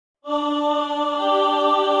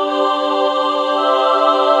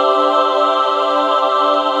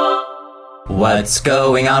What's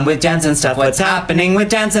going on with dance and stuff? What's happening with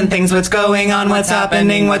dance and things? What's going on? What's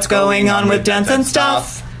happening? What's going on with dance and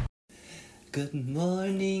stuff? Good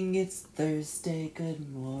morning, it's Thursday. Good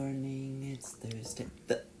morning, it's Thursday.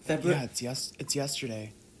 Yeah, it's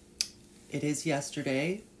yesterday. It is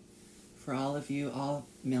yesterday. For all of you, all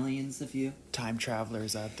millions of you. Time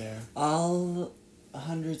travelers out there. All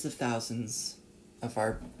hundreds of thousands of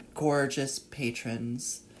our gorgeous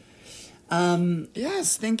patrons.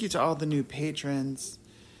 Yes, thank you to all the new patrons.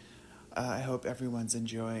 I hope everyone's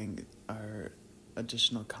enjoying our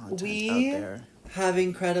additional content out there. Have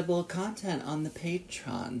incredible content on the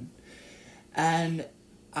Patreon. And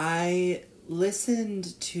I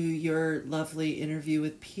listened to your lovely interview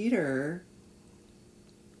with Peter.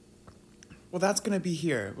 Well, that's going to be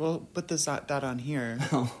here. We'll put that on here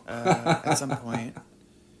at some point.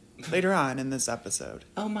 Later on in this episode.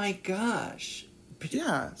 Oh my gosh.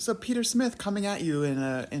 Yeah, so Peter Smith coming at you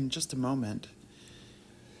in just a moment.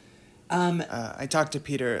 I talked to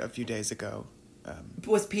Peter a few days ago.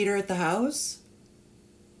 Was Peter at the house?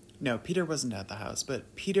 No, Peter wasn't at the house,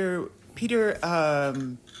 but Peter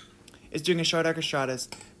is doing a show at Archestratus,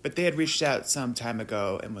 but they had reached out some time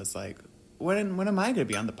ago and was like, when am I going to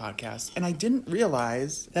be on the podcast? And I didn't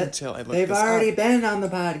realize until I looked they've this already up. been on the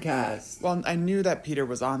podcast. Well, I knew that Peter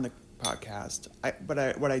was on the podcast,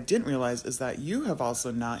 but what I didn't realize is that you have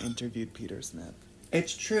also not interviewed Peter Smith.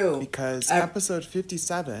 It's true. Because episode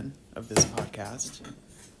 57 of this podcast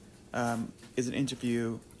is an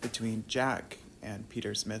interview between Jack and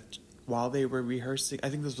Peter Smith while they were rehearsing. I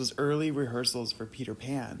think this was early rehearsals for Peter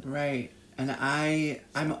Pan. Right. And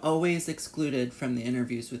I'm always excluded from the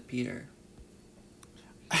interviews with Peter.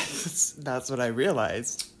 That's what I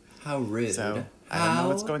realized. How rude. So, I don't know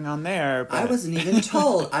what's going on there. But... I wasn't even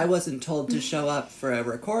told. I wasn't told to show up for a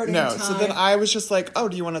recording time. So then I was just like, oh,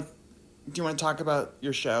 do you want to talk about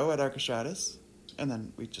your show at Archestratus? And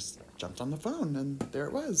then we just jumped on the phone, and there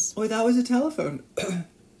it was. Oh, that was a telephone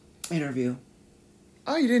interview.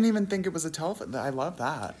 Oh, you didn't even think it was a telephone? I love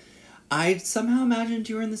that. I somehow imagined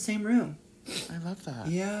you were in the same room. I love that.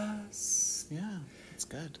 Yes. Yeah, it's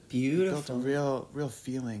good. Beautiful. You built a real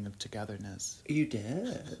feeling of togetherness. You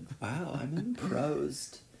did. Wow, I'm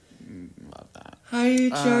impressed. Love that. Hi,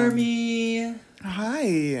 Jeremy.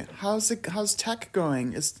 Hi. How's tech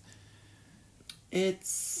going?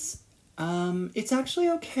 It's actually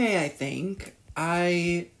okay, I think. Are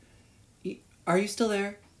you still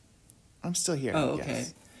there? I'm still here. Oh, okay.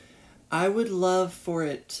 Yes. I would love for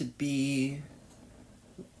it to be,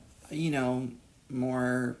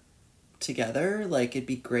 more together. Like, it'd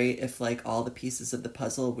be great if, like, all the pieces of the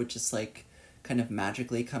puzzle would just, like, kind of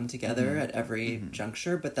magically come together at every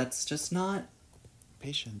juncture, but that's just not...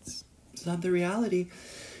 Patience. It's not the reality.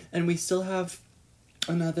 And we still have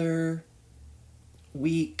another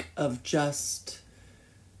week of just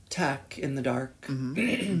tech in the dark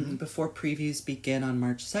before previews begin on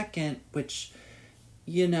March 2nd, which,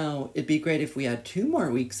 it'd be great if we had 2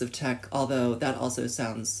 more weeks of tech, although that also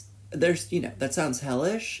sounds, that sounds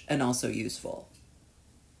hellish and also useful.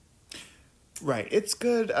 Right. It's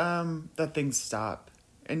good that things stop.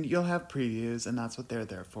 And you'll have previews, and that's what they're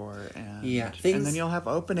there for. And, and then you'll have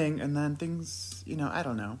opening, and then things, I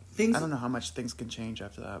don't know. I don't know how much things can change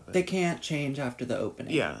after that. But they can't change after the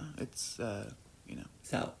opening. Yeah, it's,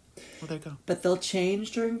 So. Well, there you go. But they'll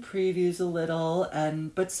change during previews a little,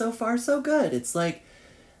 but so far so good. It's like,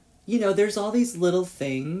 there's all these little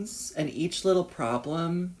things, and each little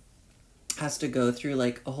problem has to go through,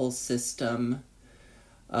 like, a whole system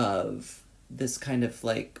of this kind of,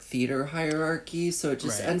 like, theater hierarchy, so it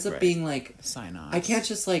just ends up being, like... Sign-offs. I can't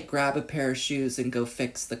just, like, grab a pair of shoes and go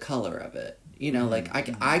fix the color of it.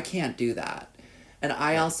 I can't do that. And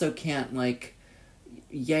I also can't, like...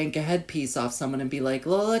 yank a headpiece off someone and be like,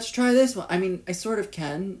 well, let's try this one. I mean, I sort of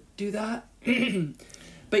can do that.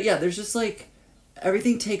 But yeah, there's just like,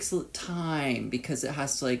 everything takes time because it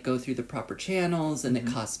has to like go through the proper channels and it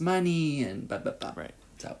costs money and blah, blah, blah. Right.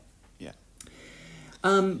 So. Yeah.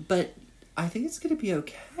 But I think it's going to be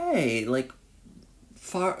okay. Like,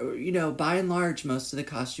 by and large, most of the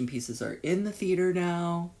costume pieces are in the theater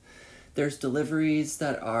now. There's deliveries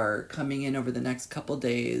that are coming in over the next couple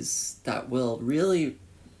days that will really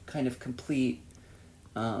kind of complete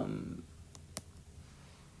the...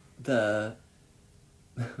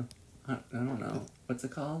 I don't know. What's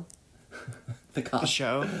it called? The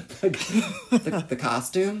show? the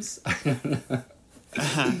costumes? I don't know.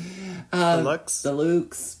 The looks? The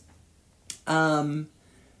looks. But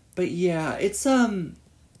yeah, it's...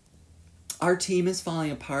 Our team is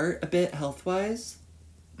falling apart a bit health-wise.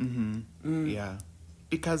 Yeah.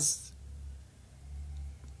 Because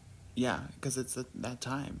Yeah, because it's that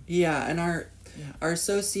time. Yeah, and our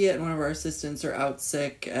associate and one of our assistants are out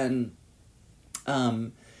sick, and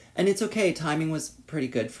it's okay. Timing was pretty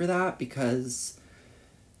good for that because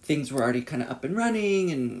things were already kind of up and running,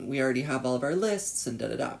 and we already have all of our lists and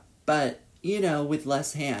da-da-da. But, with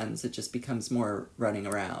less hands, it just becomes more running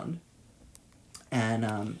around.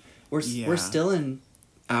 And we're still in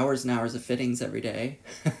hours and hours of fittings every day.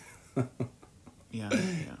 Yeah.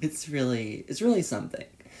 It's really something.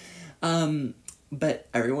 But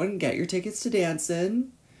everyone get your tickets to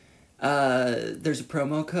Dancin'. There's a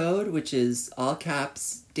promo code, which is all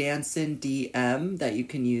caps Dancin' DM, that you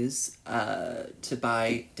can use to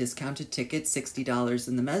buy discounted tickets, $60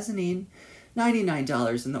 in the mezzanine,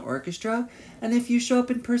 $99 in the orchestra. And if you show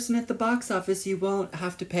up in person at the box office, you won't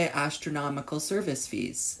have to pay astronomical service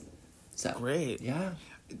fees. So great. Yeah.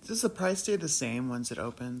 Does the price stay the same once it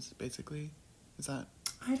opens, basically? Is that...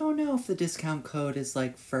 I don't know if the discount code is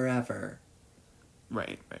like forever.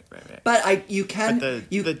 Right. But you can... But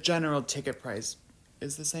the general ticket price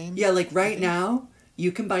is the same? Yeah, like right now,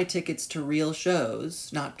 you can buy tickets to real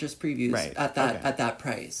shows, not just previews, at that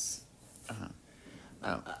price. Uh-huh.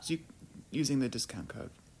 Oh, so using the discount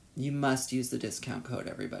code. You must use the discount code,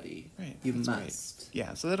 everybody. Right. You must. Great.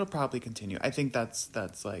 Yeah, so that'll probably continue. I think that's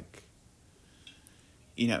like...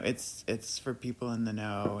 it's for people in the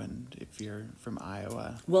know, and if you're from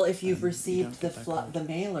Iowa... Well, if you've received the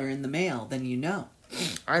mailer in the mail, then you know.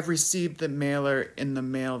 I've received the mailer in the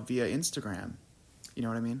mail via Instagram. You know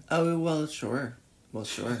what I mean? Oh, well, sure.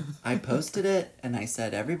 I posted it, and I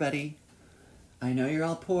said, everybody, I know you're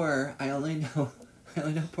all poor. I only know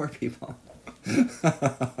poor people.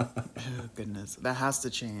 Oh, goodness. That has to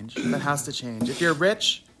change. If you're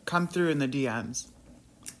rich, come through in the DMs.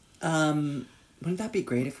 Wouldn't that be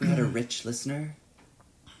great if we had a rich listener?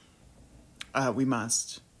 We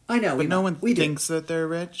must. I know, but no one thinks that they're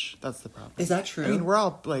rich. That's the problem. Is that true? I mean, we're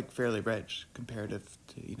all fairly rich comparative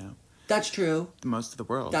to That's true. Most of the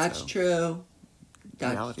world. That's true.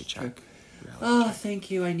 Reality check.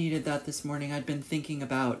 Thank you. I needed that this morning. I'd been thinking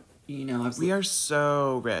about we are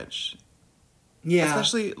so rich. Yeah.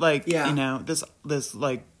 Especially this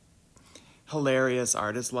hilarious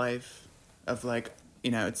artist life of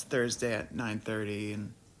it's Thursday at 9:30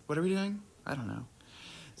 and what are we doing? I don't know.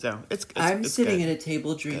 So I'm sitting good. at a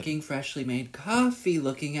table drinking freshly made coffee,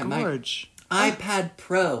 looking at my Gorge. iPad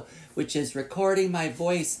Pro, which is recording my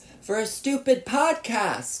voice for a stupid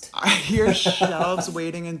podcast. Are your shelves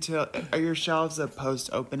are your shelves a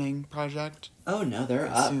post-opening project? Oh no, they're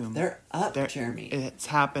up. They're up, Jeremy. It's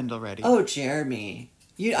happened already. Oh, Jeremy.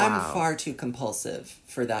 Wow. I'm far too compulsive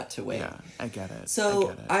for that to wait. Yeah, I get it.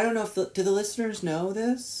 So I don't know if do the listeners know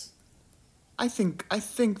this? I think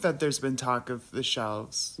that there's been talk of the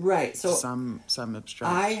shelves. Right. So some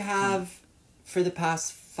abstract. I have, for the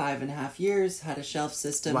past 5.5 years, had a shelf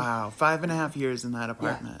system. Wow, 5.5 years in that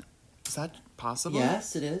apartment. Yeah. Is that possible?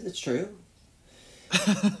 Yes, it is. It's true.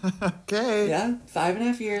 Okay. Yeah,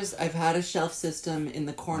 5.5 years. I've had a shelf system in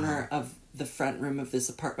the corner of the front room of this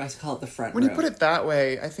apartment. I call it the front room. When you put it that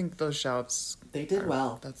way, I think those shelves... They did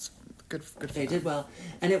well. That's good for They did well.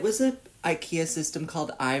 And it was a IKEA system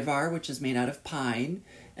called Ivar, which is made out of pine.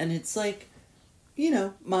 And it's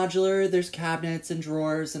modular. There's cabinets and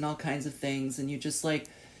drawers and all kinds of things. And you just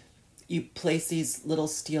you place these little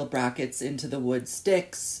steel brackets into the wood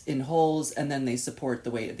sticks in holes, and then they support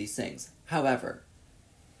the weight of these things. However,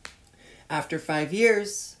 after 5.5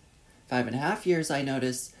 years, I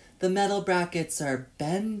noticed the metal brackets are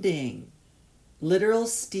bending. Literal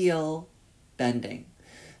steel bending.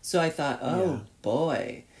 So I thought,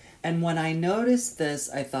 boy. And when I noticed this,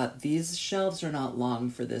 I thought, these shelves are not long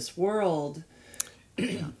for this world.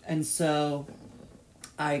 And so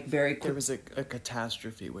I very quickly... There was a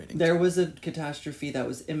catastrophe waiting. There was a catastrophe that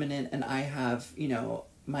was imminent, and I have,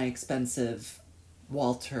 my expensive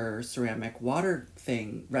Walter ceramic water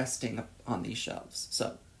thing resting on these shelves.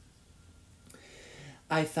 So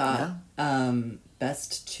I thought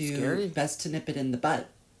best to nip it in the butt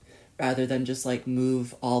rather than just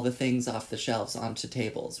move all the things off the shelves onto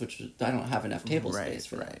tables, which I don't have enough table space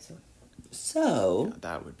for that. So yeah,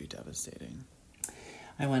 that would be devastating.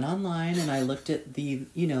 I went online and I looked at the,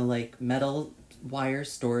 metal wire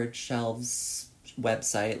storage shelves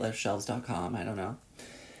website, shelves.com, I don't know.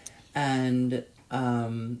 And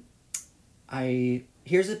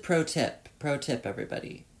here's a pro tip,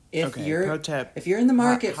 everybody. If you're in the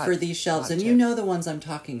market for these shelves, and you know the ones I'm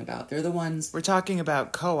talking about, they're the ones... We're talking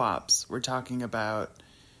about co-ops. We're talking about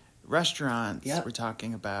restaurants. Yep. We're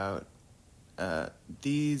talking about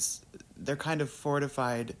they're kind of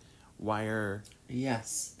fortified wire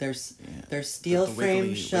Yes, there's Yeah. there's steel The frame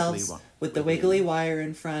wiggly shelves wi- with the wiggly wire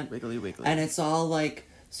in front, wiggly. and it's all like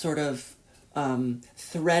sort of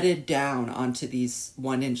threaded down onto these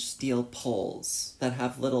 1-inch steel poles that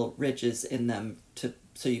have little ridges in them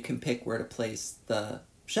so you can pick where to place the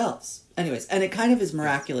shelves. Anyways, and it kind of is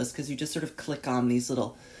miraculous because you just sort of click on these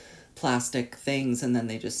little plastic things and then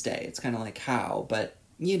they just stay. It's kind of like how, but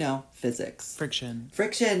you know, physics. Friction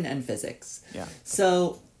and physics. Yeah.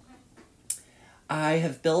 So I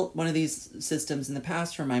have built one of these systems in the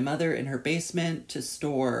past for my mother in her basement to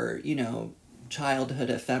store, you know, childhood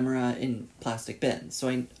ephemera in plastic bins.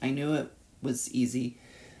 So I knew it was easy.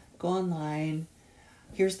 Go online.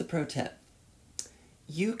 Here's the pro tip.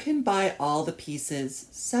 You can buy all the pieces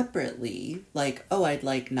separately. Like, oh, I'd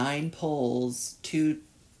like 9 poles, 2,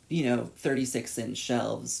 36-inch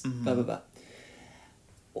shelves, blah, blah, blah.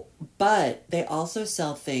 But they also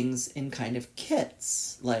sell things in kind of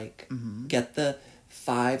kits. Like, get the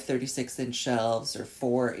 5 36-inch shelves or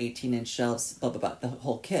 4 18-inch shelves, blah, blah, blah, the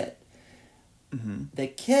whole kit. The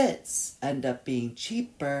kits end up being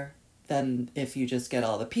cheaper than if you just get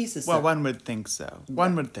all the pieces. Well, one would think so.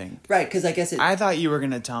 One would think. Right, because I guess I thought you were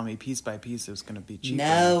going to tell me piece by piece it was going to be cheaper.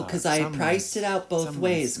 No, because I priced it out both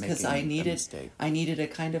ways because I needed a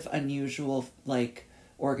kind of unusual like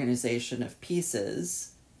organization of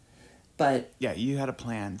pieces. But yeah, you had a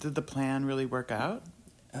plan. Did the plan really work out?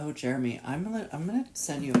 Oh, Jeremy, I'm gonna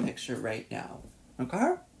send you a picture right now.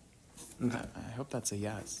 Okay? Okay. I hope that's a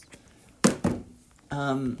yes.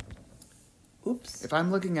 Oops. If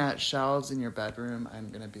I'm looking at shelves in your bedroom,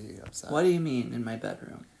 I'm gonna be upset. What do you mean in my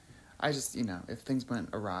bedroom? I just, if things went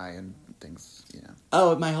awry and things,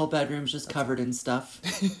 Oh, my whole bedroom's just covered in stuff.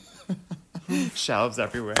 Shelves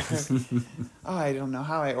everywhere. Oh, I don't know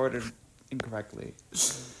how I ordered incorrectly.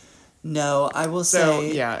 No, I will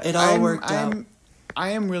say it all worked out. I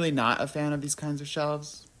am really not a fan of these kinds of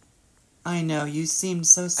shelves. I know, you seem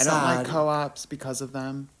so sad. I don't like co-ops because of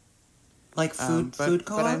them. Like food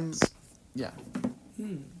co-ops? Yeah.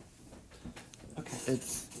 Okay.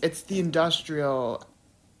 It's the industrial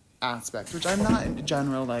aspect, which I'm not in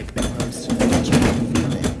general like opposed to the industrial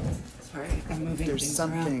feeling. Sorry, I'm moving things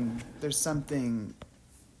around. There's something.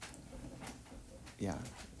 Yeah.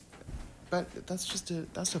 But that's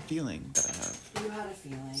a feeling that I have. You had a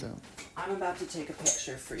feeling. So I'm about to take a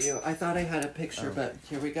picture for you. I thought I had a picture, but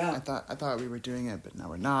here we go. I thought we were doing it, but now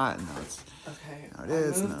we're not, and now it's okay. Now it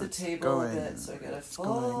is. Move the table a bit so I get a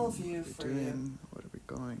full view for you. What are we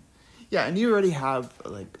going? Yeah, and you already have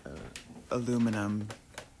like aluminum,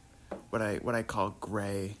 what I call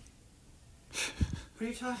gray. What are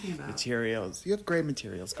you talking about? Materials. You have gray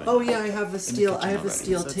materials going. Oh yeah, I have the steel. I have the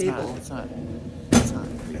steel table. It's not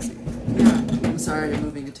crazy. Yeah, I'm sorry, I'm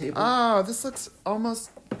moving a table. Oh, this looks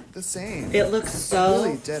almost the same. It looks so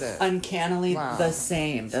really did it. uncannily the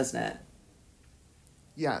same, doesn't it?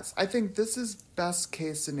 Yes, I think this is best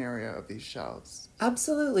case scenario of these shelves.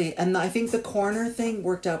 Absolutely, and I think the corner thing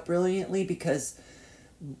worked out brilliantly because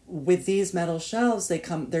with these metal shelves,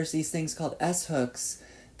 there's these things called S-hooks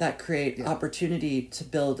that create opportunity to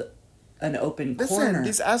build an open corner. Listen,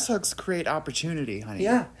 these S-hooks create opportunity, honey.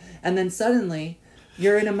 Yeah, and then suddenly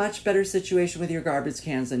you're in a much better situation with your garbage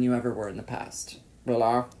cans than you ever were in the past.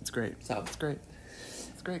 Voila. It's great. So it's great.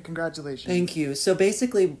 It's great. Congratulations. Thank you. So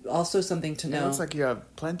basically, also something to know. It looks like you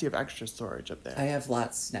have plenty of extra storage up there. I have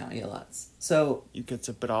lots now. Yeah, lots. So you get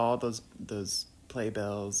to put all those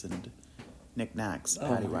playbills and knickknacks,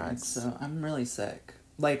 paddywhacks. So I'm really sick.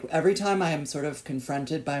 Like every time I am sort of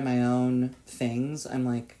confronted by my own things, I'm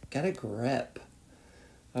like, get a grip.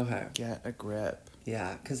 Okay. Get a grip.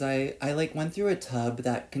 Yeah, because I like went through a tub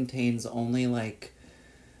that contains only like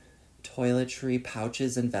toiletry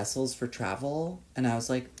pouches and vessels for travel, and I was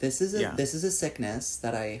like, this is a sickness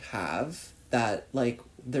that I have that like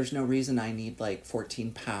there's no reason I need like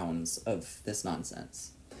 14 pounds of this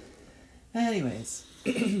nonsense. Anyways.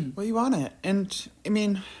 Well, you want it, and I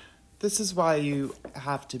mean, this is why you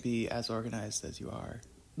have to be as organized as you are.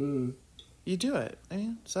 You do it. I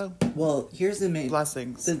mean, so. Well, here's the main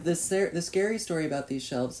blessings. The scary story about these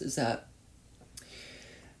shelves is that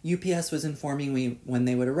UPS was informing me when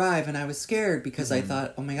they would arrive, and I was scared because I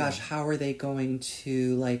thought, oh my gosh, how are they going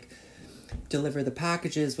to like deliver the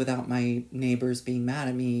packages without my neighbors being mad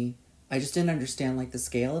at me? I just didn't understand like the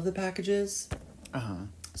scale of the packages.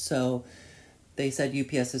 So they said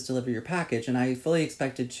UPS has delivered your package, and I fully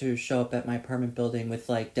expected to show up at my apartment building with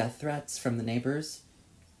like death threats from the neighbors.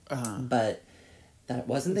 But that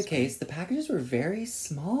wasn't the case. The packages were very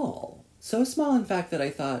small. So small, in fact, that I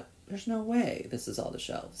thought, there's no way this is all the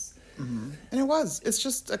shelves. And it's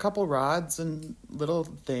just a couple rods and little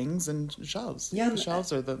things and shelves. Yeah, the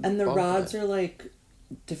shelves are the and the bulk of rods it. are like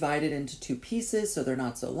divided into 2 pieces, so they're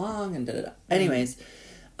not so long. And anyways,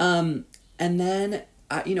 and then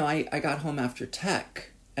I got home after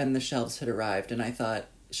tech, and the shelves had arrived, and I thought,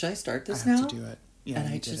 should I start this I now? have to do it. Yeah, and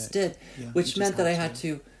I you just did. did, Yeah, which you meant just that I had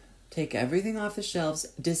to take everything off the shelves,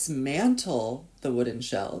 dismantle the wooden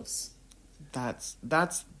shelves. That's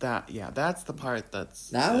the part that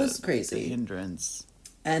was crazy. The hindrance.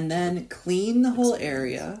 And then clean the whole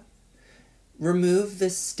area, remove the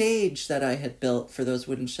stage that I had built for those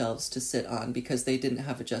wooden shelves to sit on because they didn't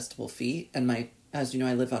have adjustable feet. And as you know,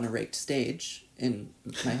 I live on a raked stage in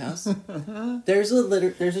my house. There's a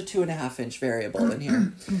 2.5 inch variable in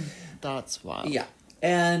here. That's wild. Yeah.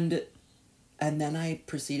 And then I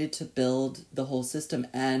proceeded to build the whole system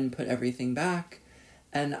and put everything back.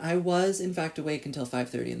 And I was, in fact, awake until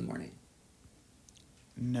 5:30 in the morning.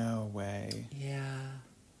 No way. Yeah.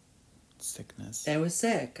 Sickness. I was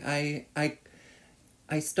sick. I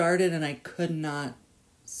started and I could not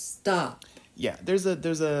stop. Yeah, there's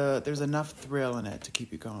enough thrill in it to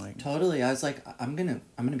keep you going. Totally. I was like, I'm gonna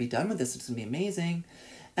be done with this. It's gonna be amazing.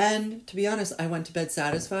 And to be honest, I went to bed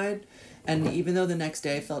satisfied. And even though the next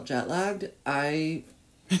day I felt jet lagged, I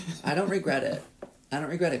don't regret it. I don't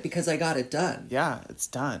regret it because I got it done. Yeah, it's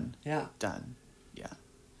done. Yeah. Done. Yeah.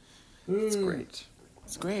 It's great.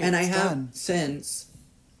 It's great. And it's I have done. since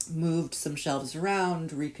moved some shelves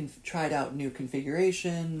around, tried out new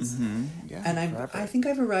configurations. Yeah, and forever. I think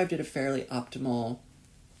I've arrived at a fairly optimal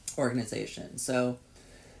organization. So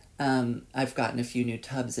I've gotten a few new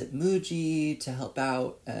tubs at Muji to help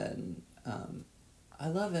out, and I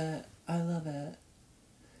love it. I love it.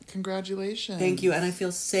 Congratulations. Thank you, and I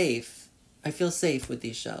feel safe. I feel safe with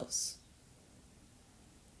these shelves.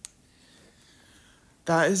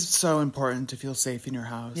 That is so important to feel safe in your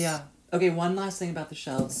house. Yeah. Okay, one last thing about the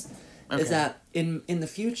shelves is that in the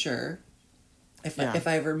future, if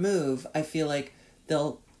I ever move, I feel like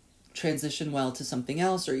they'll transition well to something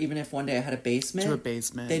else, or even if one day I had a basement. To a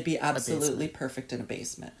basement. They'd be absolutely perfect in a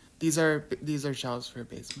basement. These are shelves for a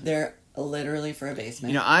basement. They're literally for a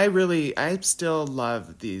basement. I still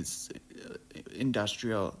love these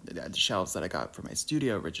industrial shelves that I got for my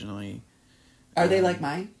studio originally. Are they like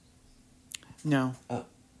mine? No. Oh.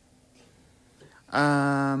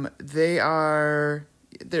 They are.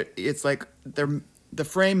 It's like the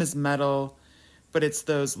frame is metal, but it's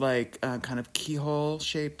those like kind of keyhole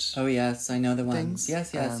shaped. Oh yes, I know the Things. ones.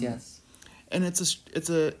 Yes, yes. And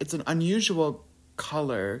it's an unusual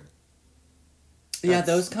color. Yeah,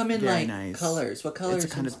 those come in like nice. Colors. What colors?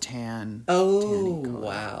 It's a kind of tan. Oh, tanny color.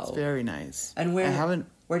 wow. It's very nice. And where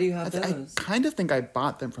do you have those? I kind of think I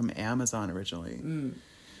bought them from Amazon originally.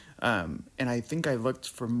 And I think I looked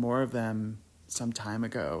for more of them some time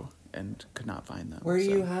ago and could not find them. Where do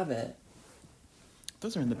you have it?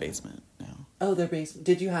 Those are in the basement now. Oh, they're basement.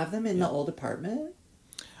 Did you have them in the old apartment?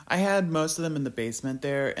 I had most of them in the basement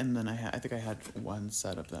there, and then I think I had one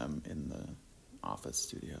set of them in the office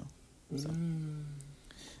studio. So.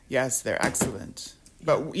 Yes, they're excellent.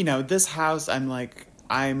 But, this house,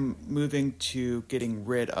 I'm moving to getting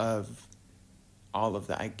rid of all of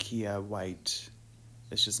the IKEA white.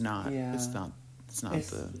 It's just not, it's not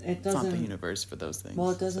the universe for those things. Well,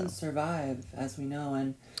 it doesn't survive, as we know,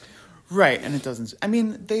 and... Right, and it doesn't,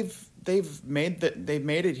 they've made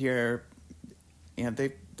it here,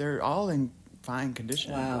 they're all in fine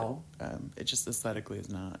condition. Wow. But, it just aesthetically is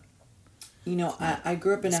not. I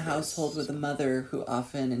grew up in a household with a mother who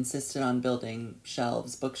often insisted on building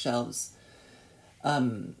bookshelves,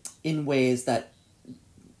 in ways that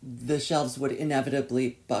the shelves would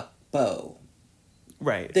inevitably bow.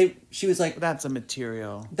 Right. She was like... That's a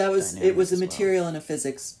material. It was a material and a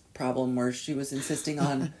physics problem where she was insisting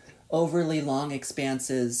on overly long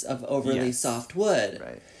expanses of overly soft wood.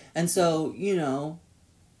 Right. And so,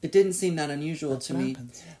 it didn't seem that unusual to me.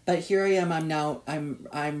 Happens. But here I am.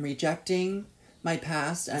 I'm rejecting my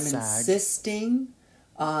past. I'm insisting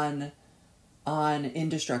on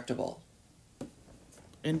indestructible.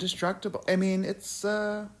 Indestructible. I mean, it's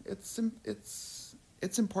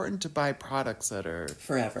important to buy products that are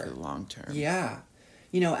forever, for the long term. Yeah.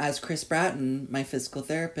 As Chris Bratton, my physical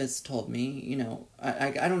therapist, told me,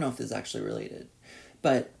 I don't know if this is actually related,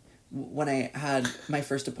 but when I had my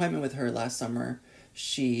first appointment with her last summer,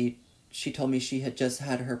 she told me she had just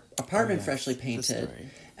had her apartment freshly painted,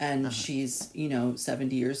 and she's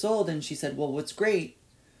 70 years old, and she said, well, what's great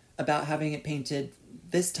about having it painted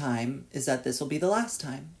this time is that this will be the last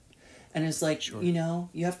time. And it's like, Sure. you know,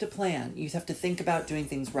 you have to plan. You have to think about doing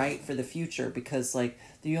things right for the future because, like,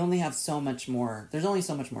 you only have so much more. There's only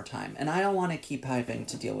so much more time. And I don't want to keep having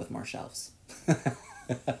to deal with more shelves.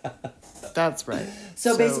 That's right.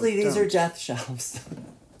 So basically, these are don't. death shelves.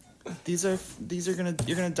 These are you're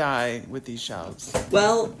gonna die with these shelves.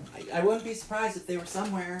 Well, I wouldn't be surprised if they were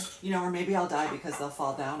somewhere, you know, or maybe I'll die because they'll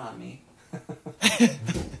fall down on me.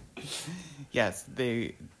 Yes,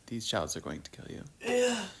 these shelves are going to kill you.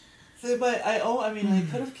 Yeah. So, but I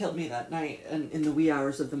could have killed me that night and in the wee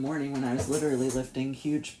hours of the morning when I was literally lifting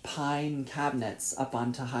huge pine cabinets up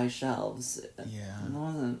onto high shelves. Yeah.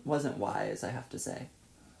 It wasn't wise, I have to say.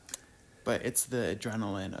 But it's the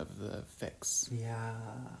adrenaline of the fix. Yeah.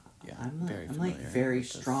 Yeah, I'm very like familiar very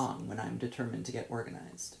with this. strong when I'm determined to get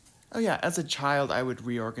organized. Oh yeah, as a child, I would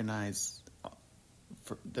reorganize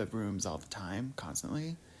for the rooms all the time,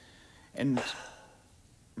 constantly, and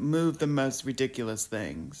move the most ridiculous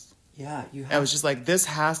things. Yeah, you have. I was just like, this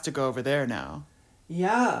has to go over there now.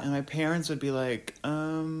 Yeah. And my parents would be like,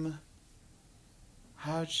 how'd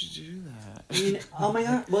you do that? Oh my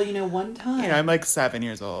god. Well, you know, one time. You know, I'm like 7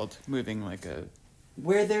 years old, moving like a...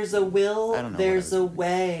 Where there's a will, I don't know there's what I a was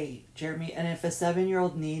way, Jeremy. And if a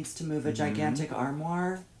 7-year-old needs to move a gigantic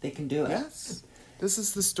armoire, they can do it. Yes. This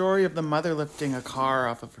is the story of the mother lifting a car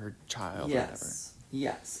off of her child or whatever. Yes.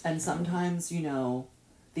 Yes. And sometimes, you know,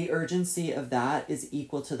 the urgency of that is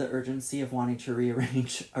equal to the urgency of wanting to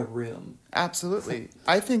rearrange a room. Absolutely.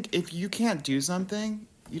 I think if you can't do something,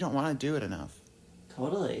 you don't want to do it enough.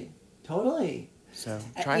 Totally. Totally. So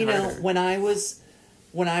try You know, harder. when I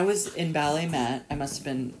was in Ballet Met, I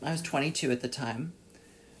was 22 at the time.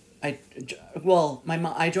 I joined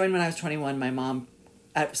when I was 21. My mom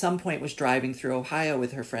at some point was driving through Ohio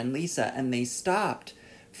with her friend Lisa, and they stopped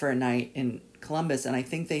for a night in Columbus, and I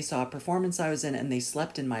think they saw a performance I was in, and they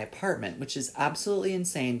slept in my apartment, which is absolutely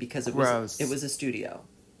insane because it Gross. was a studio.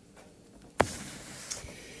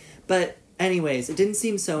 But anyways, it didn't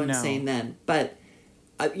seem so insane then. But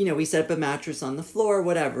you know, we set up a mattress on the floor,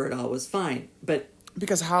 whatever, it all was fine. But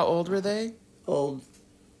Because how old were they? old,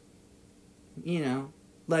 you know,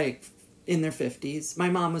 like in their 50s. My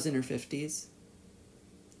mom was in her 50s.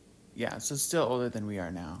 Yeah, so still older than we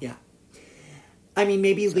are now. Yeah. I mean,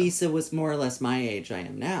 maybe Lisa was more or less my age I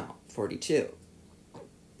am now, 42.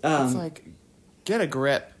 It's like, get a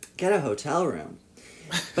grip. Get a hotel room.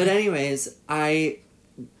 But anyways, I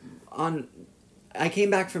came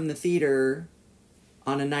back from the theater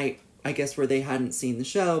on a night, I guess, where they hadn't seen the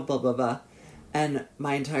show, blah, blah, blah. And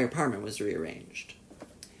my entire apartment was rearranged.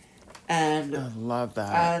 And I love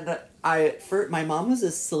that. my mom was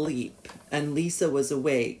asleep and Lisa was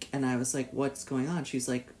awake, and I was like, what's going on? She's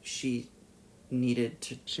like, she needed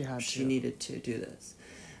to do this.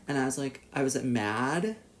 And I was like, I was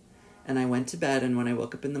mad, and I went to bed, and when I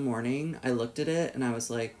woke up in the morning, I looked at it and I was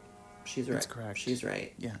like, she's right. That's correct. She's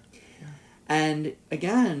right. Yeah. And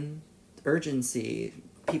again, urgency.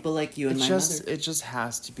 People like you and my mother. It just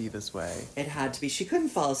has to be this way. It had to be. She couldn't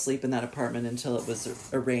fall asleep in that apartment until it was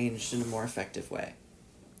arranged in a more effective way.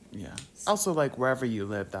 Yeah. Also, like, wherever you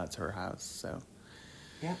live, that's her house, so.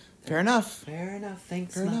 Yeah. Fair enough. Fair enough.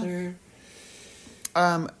 Thanks, Fair Mother.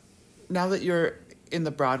 Now that you're in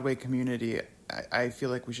the Broadway community, I feel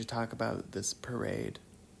like we should talk about this parade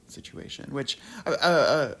situation, which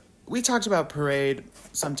we talked about parade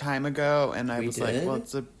some time ago, and I was like, well,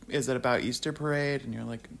 is it about Easter parade? And you're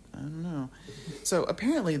like, I don't know. So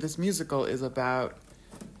apparently this musical is about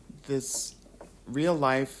this real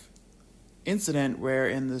life incident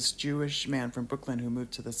wherein this Jewish man from Brooklyn who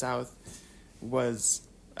moved to the South was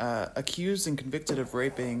accused and convicted of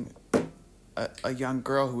raping a young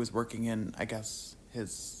girl who was working in, I guess,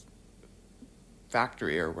 his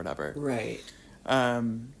factory or whatever. Right.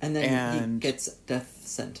 And then he gets a death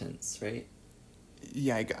sentence, right?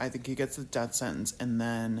 Yeah, I think he gets a death sentence, and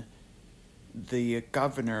then the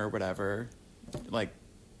governor or whatever, like,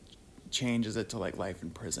 changes it to, like, life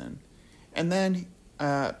in prison. And then,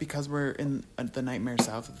 because we're in the Nightmare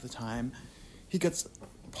South at the time, he gets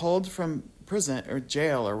pulled from prison or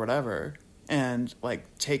jail or whatever, and,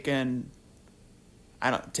 like, taken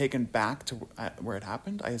back to where it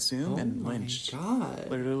happened, I assume, and lynched. Oh my God.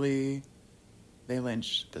 Literally, they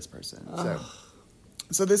lynched this person.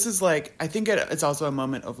 So this is, like, I think it's also a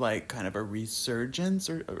moment of, like, kind of a resurgence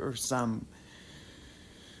or something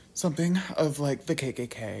of, like, the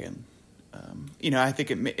KKK. And, I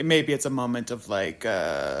think maybe it's a moment of, like,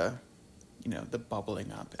 the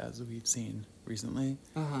bubbling up, as we've seen recently.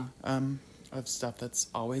 Of stuff that's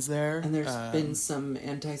always there. And there's been some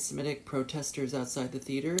anti-Semitic protesters outside the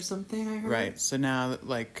theater or something, I heard? Right. So now,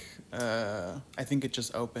 like, I think it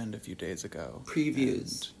just opened a few days ago.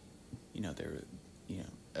 Previews. there,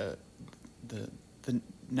 the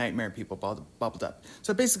nightmare people bubbled up.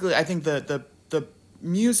 So basically, I think the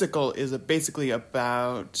musical is basically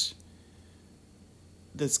about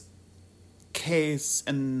this case,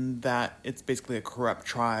 and that it's basically a corrupt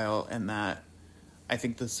trial, and that I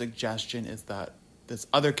think the suggestion is that this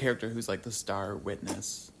other character who's like the star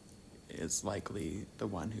witness is likely the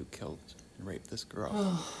one who killed and raped this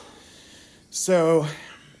girl. So,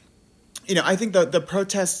 I think the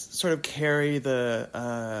protests sort of carry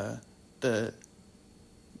the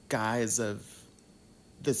guise of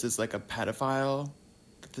this is like a pedophile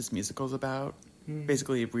that this musical's about,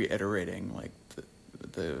 basically reiterating like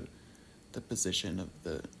the position of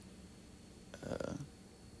the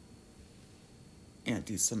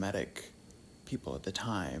anti-Semitic people at the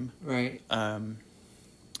time, right?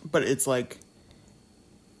 But it's like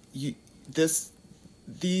the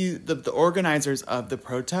organizers of the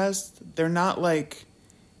protest, they're not like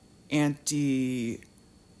anti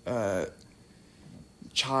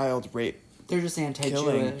child rape. They're just anti-Jewish.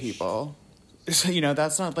 Killing people. So,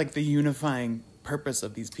 that's not like the unifying purpose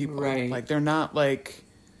of these people. Right. Like they're not like,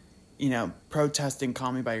 protesting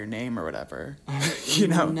 "Call Me by Your Name" or whatever.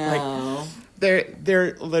 No. Like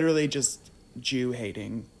they're literally just Jew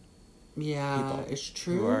hating. Yeah, people it's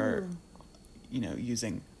true. Who are,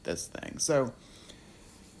 using this thing. So,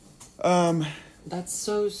 that's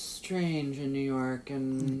so strange in New York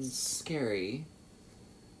and scary.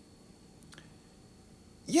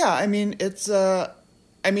 Yeah,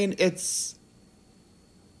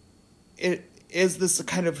 it is this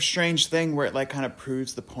kind of strange thing where it like kind of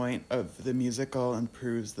proves the point of the musical and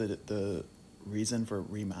proves the reason for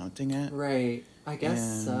remounting it. Right. I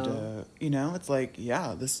guess so. It's like,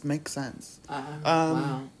 yeah, this makes sense.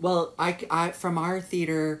 Wow. Well, I from our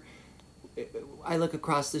theater, I look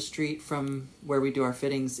across the street from where we do our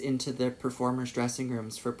fittings into the performers' dressing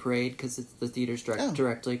rooms for Parade, because it's the theater's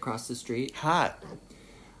directly across the street. Hot.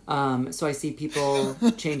 So I see people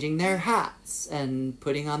changing their hats and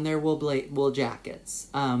putting on their wool jackets.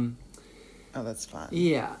 Oh, that's fun.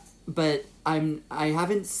 Yeah, but I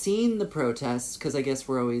haven't seen the protests because I guess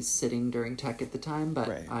we're always sitting during tech at the time. But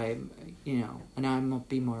right. And I'm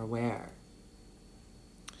be more aware.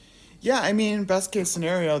 Yeah, best case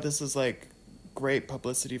scenario, this is like great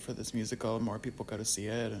publicity for this musical. More people go to see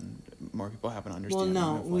it, and more people have an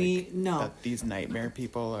understanding that these nightmare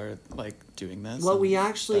people are like doing this. What we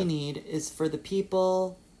actually need is for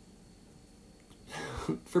people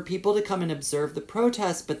to come and observe the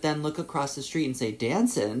protest, but then look across the street and say,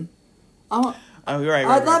 "Dancing." Right.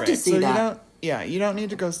 I'd love to see that. You don't need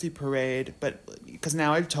to go see Parade, but because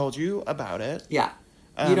now I've told you about it. Yeah,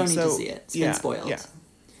 you don't need to see it. It's been spoiled. Yeah.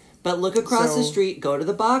 But look across the street, go to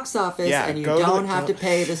the box office, and you don't have to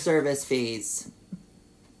pay the service fees.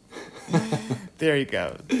 There you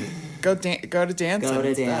go. Go to Dancing. Go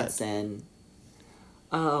to Dancing.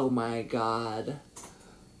 Oh my God.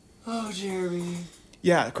 Oh, Jeremy.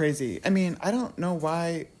 Yeah, crazy. I don't know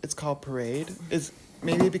why it's called Parade. Is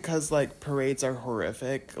maybe because like parades are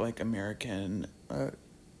horrific, like American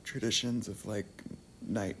traditions of like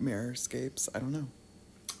nightmare escapes. I don't know.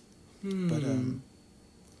 But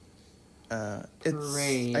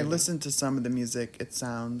Parade. I listened to some of the music. It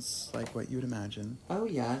sounds like what you would imagine. Oh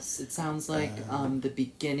yes, it sounds like the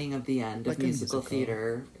beginning of the end of musical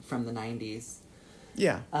theater from the 90s.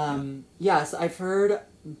 Yeah. Yes, I've heard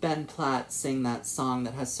Ben Platt sing that song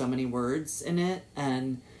that has so many words in it,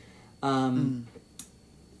 and and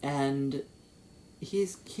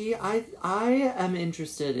I am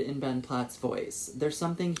interested in Ben Platt's voice. There's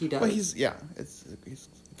something he does. Well, he's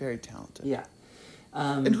very talented. Yeah.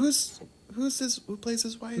 And who plays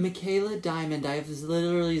his wife? Michaela Diamond. I have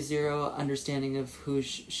literally zero understanding of who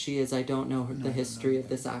she is. I don't know the history of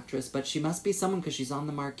this actress, but she must be someone because she's on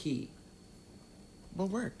the marquee. Will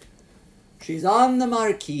work. She's on the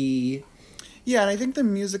marquee. Yeah, and I think the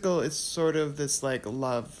musical is sort of this like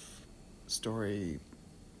love story,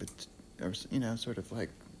 or sort of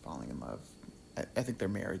like falling in love. I think they're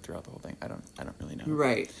married throughout the whole thing. I don't really know.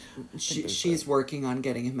 Right. She's working on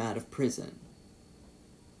getting him out of prison.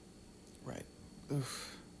 Right.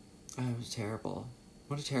 Oof. Oh, it was terrible.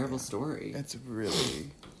 What a terrible story. It's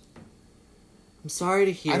really... I'm sorry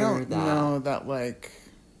to hear that. I don't know that, like...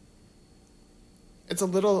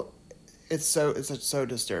 It's so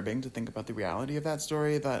disturbing to think about the reality of that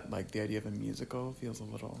story that, like, the idea of a musical feels a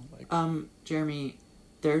little, like... Jeremy,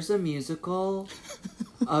 there's a musical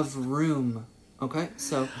of Room. Okay,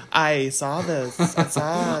 so... I saw this. I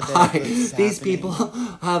saw this. These people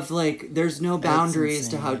have, like... There's no boundaries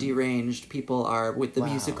to how deranged people are with the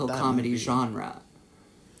musical comedy genre.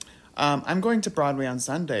 I'm going to Broadway on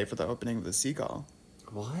Sunday for the opening of The Seagull.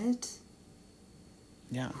 What?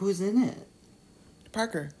 Yeah. Who's in it?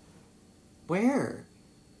 Parker. Where?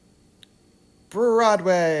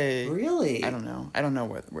 Broadway. Really? I don't know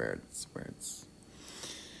where it's.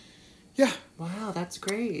 Yeah. Wow, that's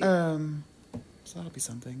great. So that'll be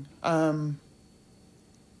something. I'll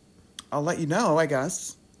let you know, I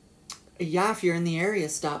guess. Yeah, if you're in the area,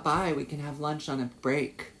 stop by. We can have lunch on a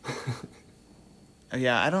break.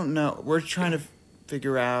 Yeah, I don't know. We're trying to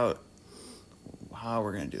figure out how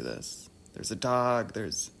we're going to do this. There's a dog,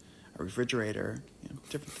 there's a refrigerator,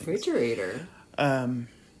 different things. Refrigerator?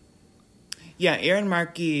 Yeah, Aaron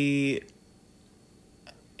Markey's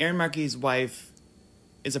wife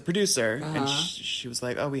is a producer, and she was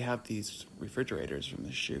like, "Oh, we have these refrigerators from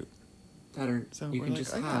the shoot that are so you can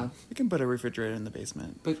just have. Yeah, we can put a refrigerator in the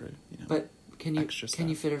basement, but can you extra can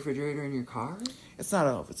you stuff. fit a refrigerator in your car? It's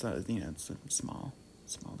not it's a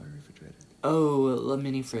smaller refrigerator. Oh, a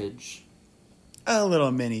mini fridge. A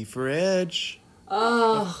little mini fridge.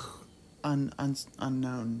 Oh,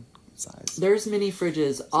 Unknown size. There's mini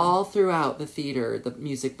fridges all throughout the theater, the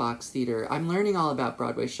Music Box Theater. I'm learning all about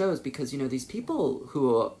Broadway shows because, these people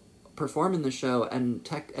who perform in the show and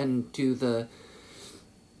do the,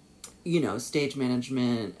 stage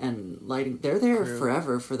management and lighting, they're there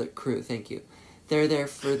forever for the crew. Thank you. They're there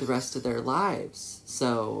for the rest of their lives.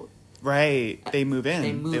 So... Right. They move in.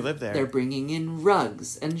 They live there. They're bringing in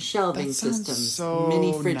rugs and shelving systems,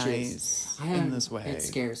 mini fridges. Nice in this way. It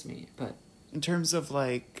scares me, but... In terms of,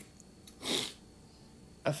 a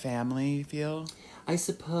family feel? I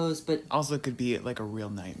suppose, but... Also could be, a real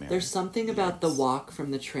nightmare. There's something about the walk from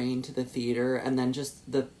the train to the theater, and then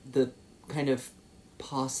just the kind of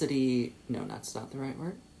paucity... No, that's not the right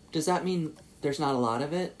word. Does that mean there's not a lot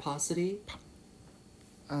of it? Paucity?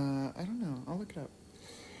 I don't know. I'll look it up.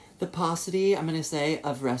 The paucity, I'm going to say,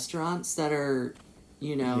 of restaurants that are,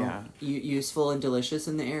 useful and delicious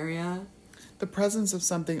in the area. The presence of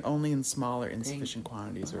something only in smaller, insufficient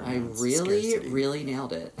quantities. Or I really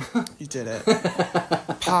nailed it. You did it.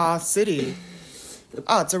 Paucity.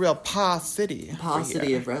 Oh, it's a real paucity.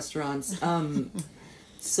 Paucity of restaurants.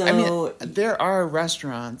 So I mean, there are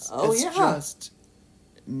restaurants. Oh, it's yeah. just...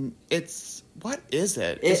 It's... What is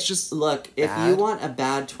it? It's just Look, bad. If you want a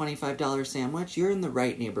bad $25 sandwich, you're in the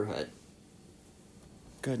right neighborhood.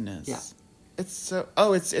 Goodness. Yeah. It's so...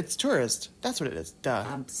 Oh, it's tourist. That's what it is. Duh.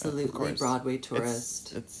 Absolutely Broadway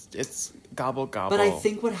tourist. It's gobble gobble. But I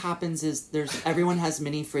think what happens is everyone has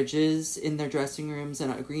mini fridges in their dressing rooms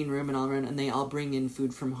and a green room and all around, and they all bring in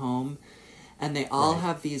food from home. And they all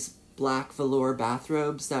have these black velour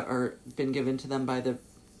bathrobes that are been given to them by the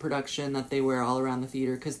production that they wear all around the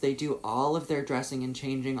theater because they do all of their dressing and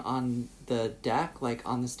changing on the deck,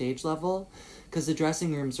 on the stage level, because the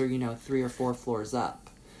dressing rooms are 3 or 4 floors up.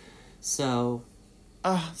 So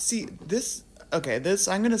see this. Okay, this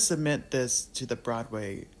I'm gonna submit this to the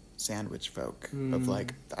Broadway sandwich folk of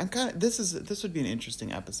I'm kind of this would be an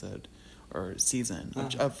interesting episode or season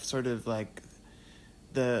of sort of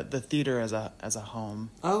the theater as a home.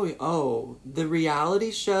 Oh, the reality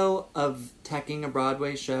show of teching a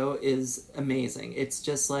Broadway show is amazing. It's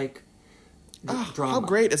just drama. How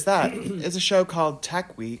great is that? It's a show called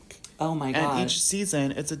Tech Week. Oh my god. And each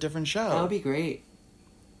season it's a different show. That would be great.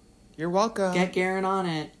 You're welcome. Get Garen on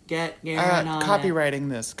it. Get Garen on copywriting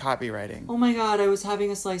this. Copywriting. Oh my god, I was having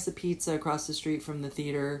a slice of pizza across the street from the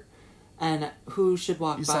theater, and who should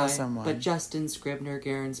walk by saw someone. but Justin Scribner,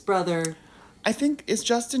 Garen's brother. I think, is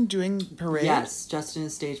Justin doing parade? Yes, Justin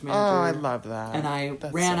is stage manager. Oh, I love that. And I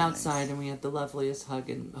That's ran so outside nice. and we had the loveliest hug,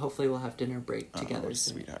 and hopefully we'll have dinner break together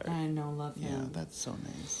soon. Sweetheart. I know, love him. Yeah, that's so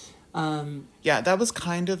nice. Yeah, that was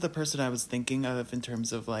kind of the person I was thinking of in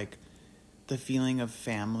terms of the feeling of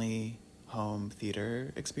family home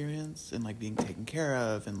theater experience and being taken care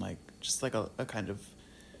of and just a kind of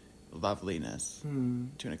loveliness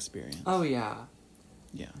to an experience. Oh yeah.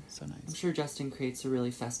 Yeah, so nice. I'm sure Justin creates a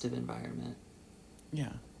really festive environment.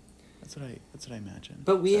 Yeah. That's what I imagine.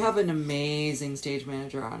 But we have an amazing stage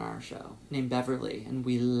manager on our show named Beverly, and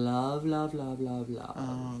we love.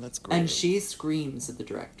 Oh, that's great. And she screams at the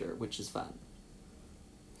director, which is fun.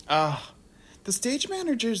 The stage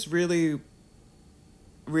manager's really,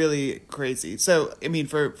 really crazy. So, I mean,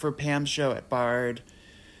 for Pam's show at Bard,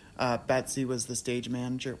 Betsy was the stage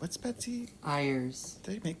manager. What's Betsy? Ayers.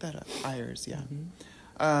 Did they make that up? Ayers, yeah.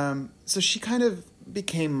 Mm-hmm. So she kind of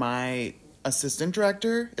became my assistant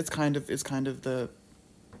director. It's kind of the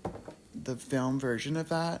film version of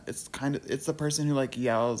that. It's the person who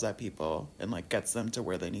yells at people and gets them to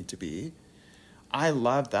where they need to be. I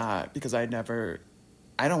love that because I don't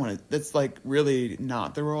want to. It's really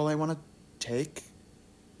not the role I want to take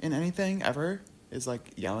in anything ever. Is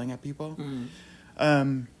yelling at people.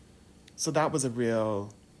 So that was a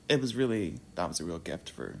real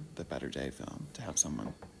gift for the Better Day film, to have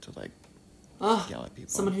someone to like yell at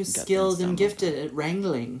people. Someone who's and get skilled things and done gifted at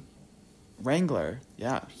wrangling. Wrangler,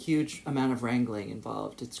 yeah. Huge amount of wrangling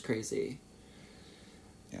involved. It's crazy.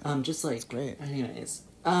 Yeah. Just like, it's great. Anyways,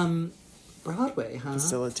 Broadway, huh?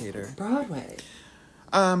 Facilitator. Broadway.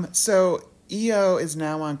 So EO is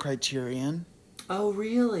now on Criterion. Oh,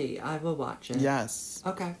 really? I will watch it. Yes.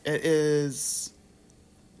 Okay. It is.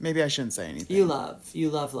 Maybe I shouldn't say anything. You love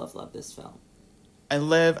this film. I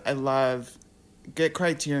love. Get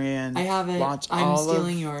Criterion. I have it. I'm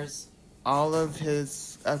stealing yours. All of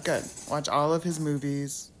his. Oh, good. Watch all of his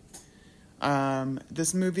movies.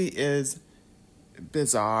 This movie is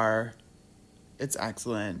bizarre. It's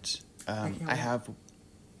excellent. I have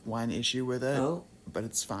one issue with it, but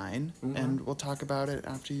it's fine, and we'll talk about it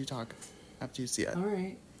after you see it. All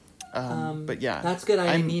right. But yeah, that's good.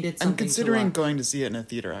 I needed something. I'm considering going to see it in a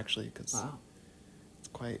theater actually, because wow,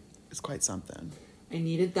 it's quite something. I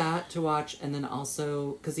needed that to watch, and then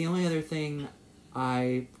also because the only other thing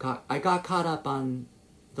I got caught up on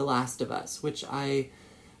The Last of Us, which I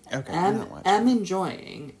am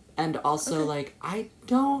enjoying, and also like I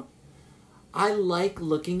like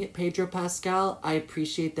looking at Pedro Pascal. I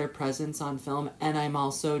appreciate their presence on film, and I'm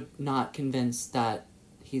also not convinced that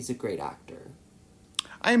he's a great actor.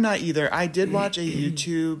 I am not either. I did watch a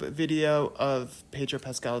YouTube video of Pedro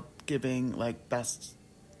Pascal giving like best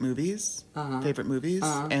movies, favorite movies,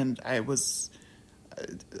 and I was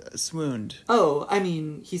swooned. Oh, I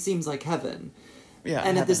mean, he seems like heaven. Yeah,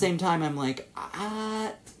 and at the same time, I'm like,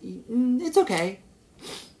 it's okay.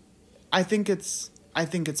 I think it's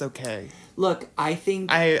okay. Look, I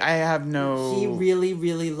think I have no. He really,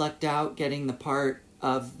 really lucked out getting the part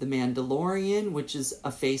of the Mandalorian, which is a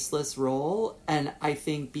faceless role, and I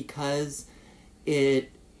think because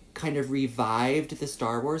it kind of revived the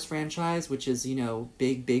Star Wars franchise, which is,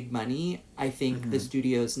 big money, I think the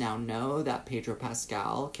studios now know that Pedro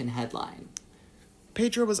Pascal can headline.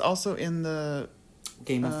 Pedro was also in the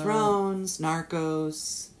Game of Thrones,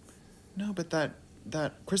 Narcos. No, but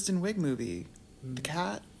that Kristen Wiig movie, The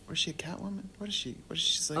Cat. Was she a Catwoman? What is she? Like?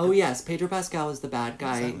 Oh yes, Pedro Pascal is the bad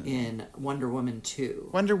guy in Wonder Woman 2.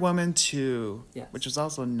 Wonder Woman 2, yes. Which was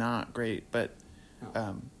also not great, but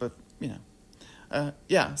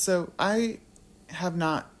yeah. So I have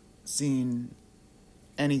not seen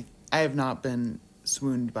any. I have not been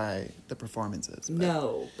swooned by the performances. But,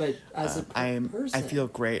 no, but as a person, I feel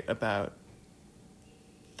great about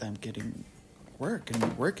them getting work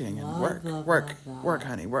and working and work,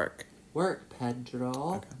 honey, work. Work,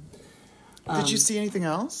 Pedro. Okay. Did you see anything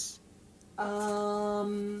else?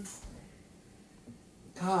 Gosh.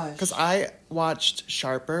 Because I watched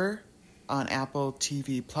Sharper on Apple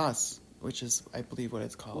TV Plus, which is, I believe, what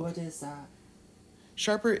it's called. What is that?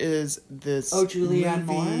 Sharper is this Julianne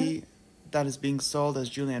movie Moore? that is being sold as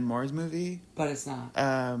Julianne Moore's movie. But it's not.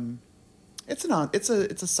 It's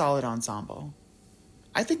a solid ensemble.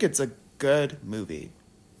 I think it's a good movie.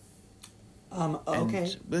 Okay.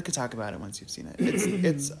 And we could talk about it once you've seen it.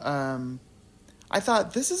 It's I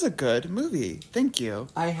thought this is a good movie. Thank you.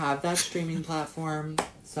 I have that streaming platform,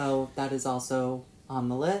 so that is also on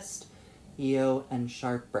the list. EO and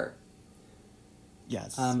Sharper.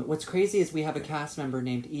 Yes. What's crazy is we have a cast member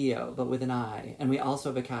named EO, but with an I, and we also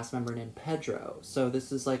have a cast member named Pedro. So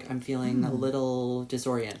this is like I'm feeling a little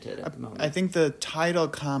disoriented at the moment. I think the title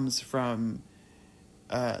comes from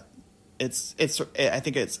I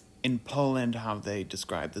think it's in Poland how they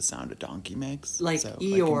describe the sound a donkey makes. Like so,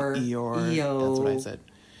 Eeyore. Like Eeyore. That's what I said.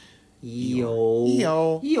 Eeyore.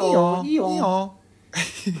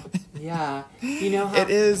 Yeah. You know how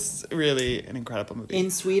it is really an incredible movie.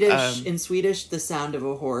 In Swedish the sound of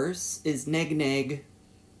a horse is neg neg.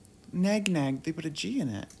 Neg neg, they put a G in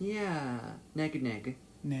it. Yeah. Neg neg.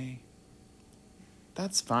 Nay.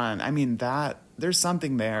 That's fun. I mean, there's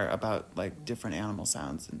something there about like different animal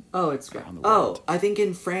sounds. It's great. I think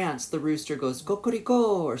in France the rooster goes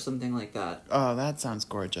cocorico or something like that. Oh, that sounds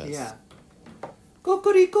gorgeous. Yeah.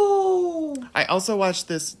 Cocorico. I also watched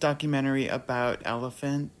this documentary about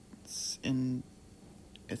elephants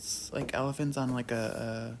it's like elephants on like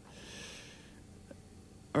or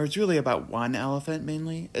it's really about one elephant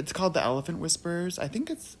mainly. It's called The Elephant Whisperers. I think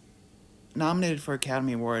it's nominated for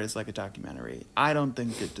Academy Award as like a documentary. I don't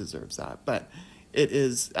think it deserves that, but it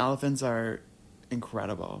is. Elephants are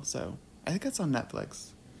incredible. So I think it's on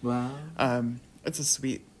Netflix. Wow. It's a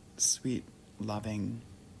sweet, loving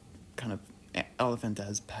kind of elephant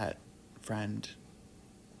as pet friend.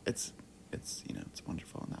 It's it's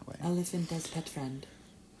wonderful in that way. Elephant as pet friend.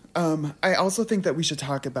 I also think that we should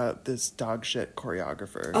talk about this dog shit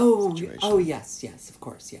choreographer situation. Oh yes, of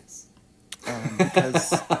course, yes.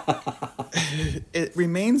 because it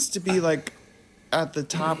remains to be like at the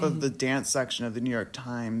top of the dance section of the New York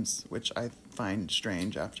Times, which I find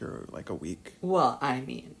strange after like a week. Well, I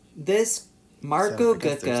mean, this Marco So I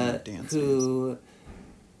guess there's no Gucca, dance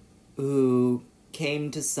who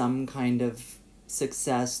came to some kind of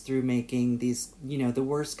success through making these, the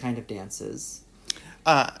worst kind of dances.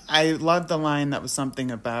 I loved the line that was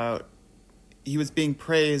something about he was being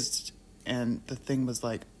praised, and the thing was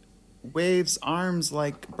like, waves arms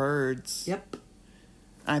like birds. Yep.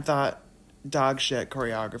 I thought, dog shit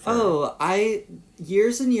choreographer. Oh,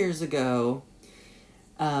 years and years ago,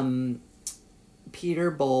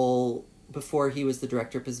 Peter Boll, before he was the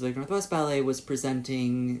director of Pacific Northwest Ballet, was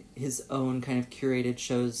presenting his own kind of curated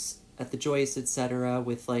shows at the Joyce, etc.,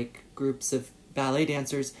 with like groups of ballet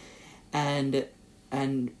dancers, and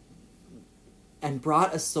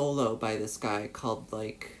brought a solo by this guy called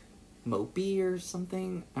like Mopey or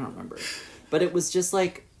something. I don't remember, but it was just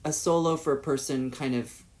like a solo for a person kind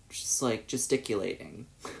of just like gesticulating.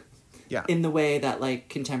 Yeah. In the way that like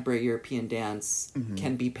contemporary European dance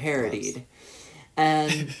can be parodied.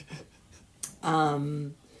 And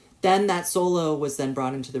then that solo was then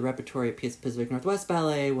brought into the repertory of Pacific Northwest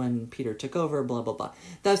Ballet when Peter took over, blah, blah,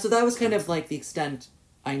 blah. So that was kind of like the extent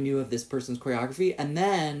I knew of this person's choreography. And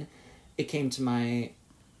then it came to my...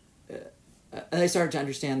 I started to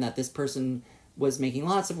understand that this person was making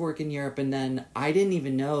lots of work in Europe, and then I didn't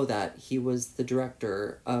even know that he was the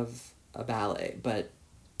director of a ballet, but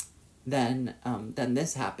then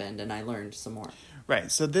this happened, and I learned some more.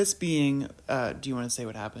 Right. So this being, do you want to say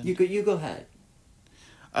what happened? You go ahead.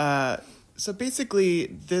 So basically,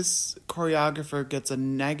 this choreographer gets a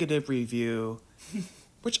negative review,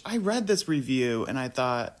 which I read this review and I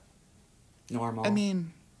thought, Normal. I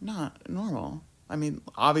mean, not normal. I mean,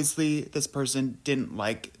 obviously, this person didn't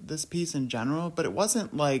like this piece in general, but it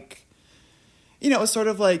wasn't like, it was sort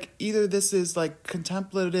of like either this is like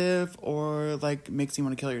contemplative or like makes you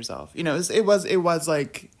want to kill yourself. It was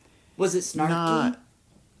like. Was it snarky?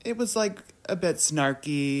 It was like a bit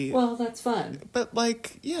snarky. Well, that's fun. But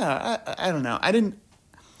like, yeah, I don't know.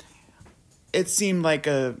 It seemed like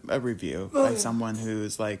a review by someone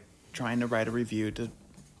who's like trying to write a review to,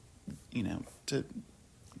 to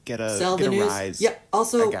get a news. rise. Yeah.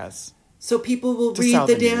 Also, I guess. So people will read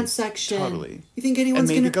the dance section. Totally. You think anyone's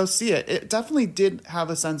gonna go see it? It definitely did have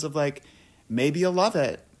a sense of like, maybe you'll love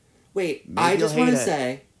it. Wait, maybe I just want to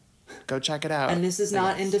say, go check it out. And this is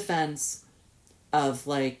not in defense of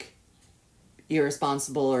like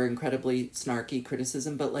irresponsible or incredibly snarky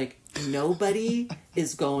criticism, but like nobody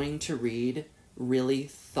is going to read really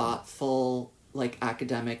thoughtful, like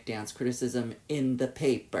academic dance criticism in the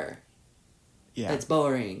paper. Yeah. It's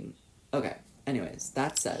boring. Okay. Anyways,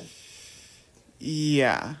 that said.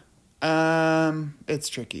 Yeah. It's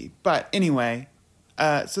tricky. But anyway,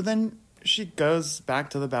 so then she goes back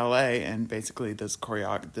to the ballet, and basically this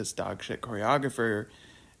dog shit choreographer,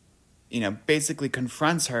 basically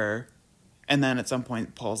confronts her, and then at some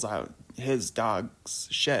point pulls out his dog's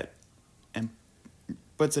shit and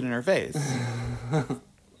puts it in her face.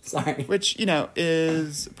 Sorry. Which,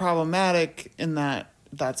 is problematic in that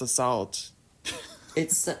that's assault.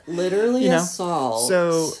 It's literally assault.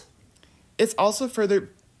 So it's also further,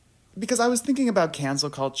 because I was thinking about cancel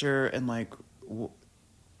culture and like,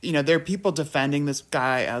 there are people defending this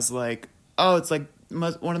guy as like, oh, it's like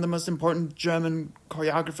one of the most important German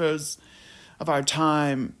choreographers of our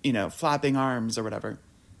time, flapping arms or whatever.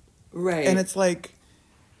 Right. And it's like,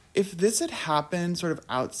 if this had happened sort of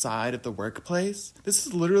outside of the workplace, this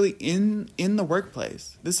is literally in the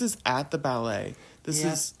workplace. This is at the ballet. This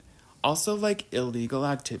is also like illegal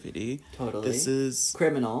activity. Totally. This is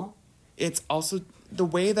criminal. It's also the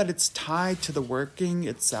way that it's tied to the working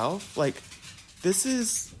itself. Like, this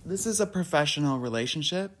is a professional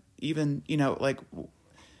relationship. Even, even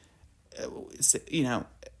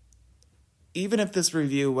if this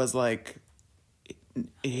review was like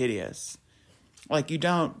hideous, like you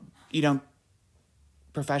don't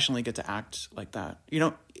professionally get to act like that. You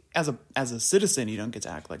don't, as a citizen, you don't get to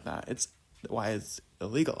act like that. It's why it's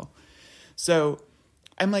illegal. So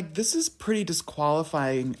I'm like, this is pretty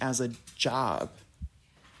disqualifying as a job.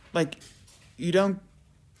 Like, you don't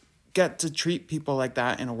get to treat people like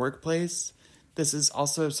that in a workplace. This is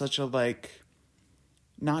also such a like,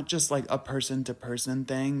 not just like a person to person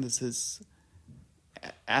thing. This is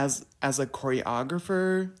as a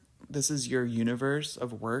choreographer, this is your universe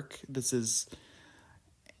of work.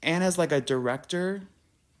 And as like a director.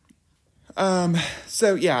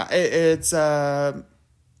 So yeah, it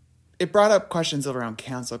brought up questions around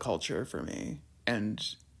cancel culture for me, and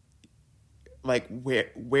like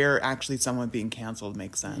where actually someone being canceled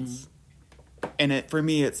makes sense. And it, for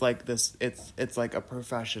me, it's like this, it's like a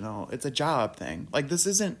professional, it's a job thing. Like, this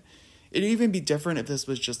isn't, it'd even be different if this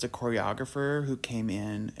was just a choreographer who came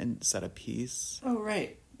in and set a piece. Oh,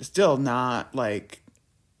 right. Still not, like,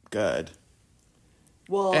 good.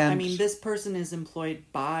 Well, And- I mean, this person is employed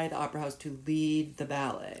by the Opera House to lead the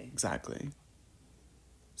ballet. Exactly.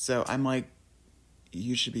 So I'm like,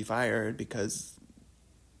 you should be fired because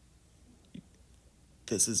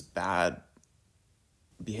this is bad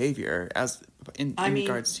behavior as in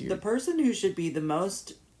regards to you. The person who should be the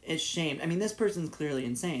most ashamed, I mean, this person's clearly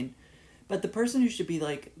insane, but the person who should be,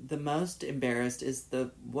 like, the most embarrassed is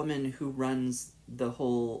the woman who runs the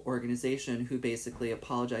whole organization, who basically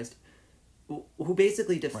apologized, who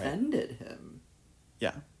basically defended him.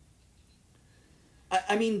 Yeah.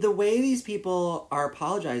 I mean, the way these people are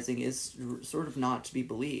apologizing is sort of not to be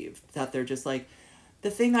believed. That they're just like, the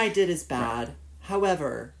thing I did is bad. Right.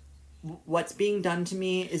 However, what's being done to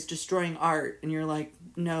me is destroying art. And you're like,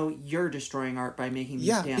 no, you're destroying art by making these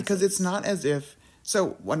dances. Yeah, because it's not as if...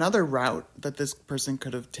 So another route that this person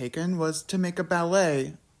could have taken was to make a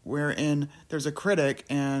ballet wherein there's a critic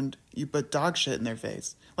and you put dog shit in their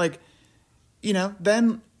face. Like, you know,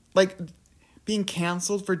 then, like... being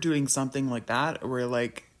canceled for doing something like that, where,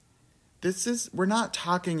 like, we're not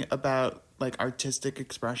talking about, like, artistic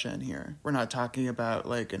expression here. We're not talking about,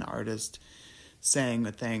 like, an artist saying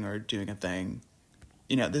a thing or doing a thing.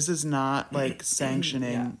 You know, this is not, like,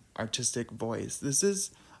 sanctioning artistic voice. This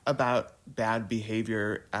is about bad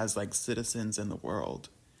behavior as, like, citizens in the world.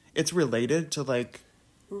 It's related to, like,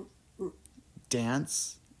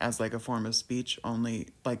 dance as, like, a form of speech, only,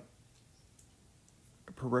 like,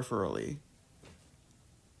 peripherally.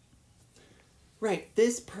 Right.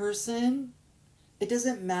 This person, it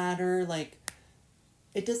doesn't matter, like,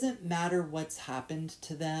 it doesn't matter what's happened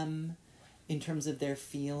to them in terms of their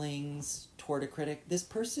feelings toward a critic. This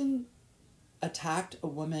person attacked a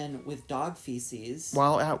woman with dog feces.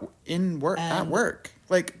 While at work.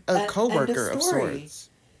 Like, a coworker of sorts.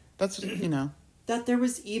 That's, you know. That there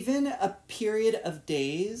was even a period of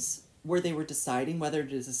days where they were deciding whether to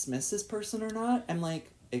dismiss this person or not. I'm like,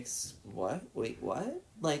 what? Wait, what?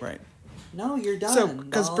 Like... Right. No, you're done. So,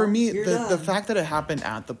 because for me, the fact that it happened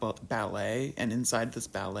at the ballet and inside this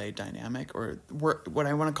ballet dynamic, or what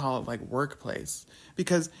I want to call it, like, workplace,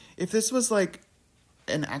 because if this was, like,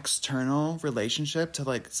 an external relationship to,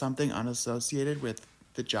 like, something unassociated with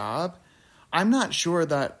the job, I'm not sure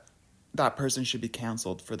that that person should be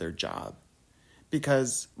canceled for their job.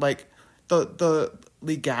 Because, like, the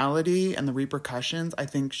legality and the repercussions, I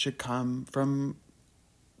think, should come from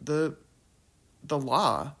the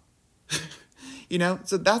law. You know,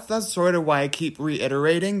 so that's sort of why I keep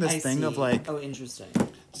reiterating this thing of, like, oh, interesting,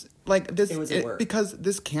 like this because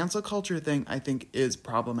this cancel culture thing, I think, is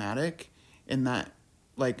problematic in that,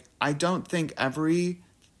 like, I don't think every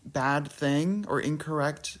bad thing or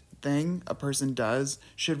incorrect thing a person does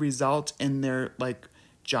should result in their, like,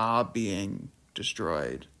 job being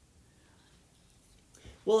destroyed.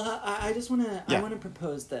 Well, I just want to I want to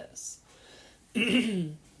propose this.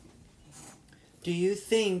 Do you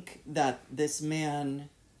think that this man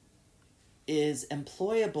is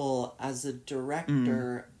employable as a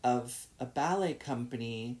director of a ballet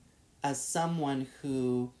company as someone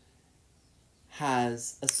who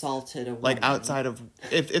has assaulted a woman? Like, outside of...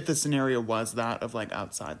 If the scenario was that of, like,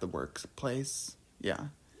 outside the workplace, yeah.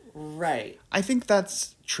 Right. I think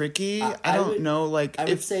that's tricky. I don't know, like,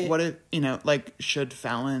 you know, like, should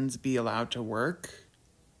felons be allowed to work?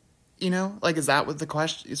 You know, like, is that what the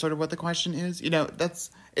question, sort of what the question is? You know,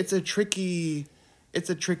 it's a tricky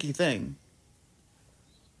thing.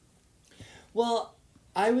 Well,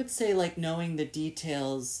 I would say, like, knowing the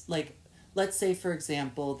details, like, let's say, for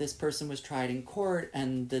example, this person was tried in court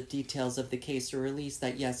and the details of the case are released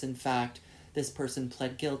that, yes, in fact, this person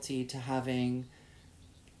pled guilty to having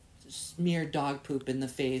smeared dog poop in the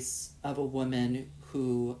face of a woman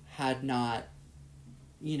who had not,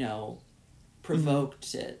 you know,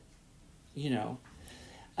 provoked it. You know,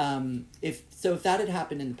 if that had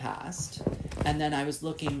happened in the past, and then I was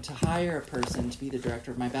looking to hire a person to be the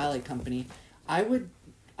director of my ballet company, I would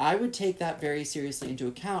take that very seriously into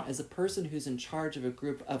account as a person who's in charge of a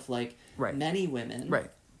group of, like, many women,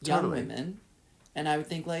 young women, and I would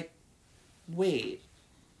think, like, wait,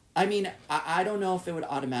 I mean, I don't know if it would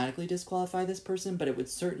automatically disqualify this person, but it would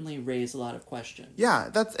certainly raise a lot of questions. Yeah,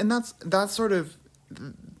 that's sort of,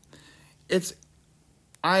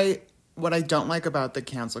 what I don't like about the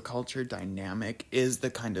cancel culture dynamic is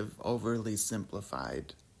the kind of overly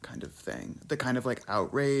simplified kind of thing. The kind of, like,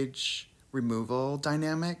 outrage removal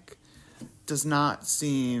dynamic does not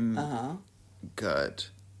seem good.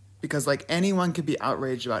 because like anyone could be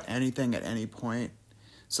outraged about anything at any point.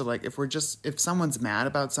 So like if someone's mad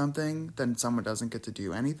about something, then someone doesn't get to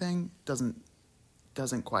do anything, doesn't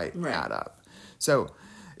quite add up. So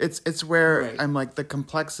it's where I'm like, the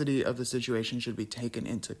complexity of the situation should be taken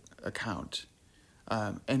into account.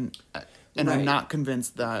 And I'm not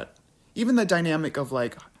convinced that even the dynamic of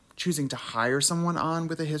like choosing to hire someone on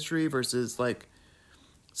with a history versus like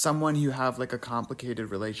someone you have like a complicated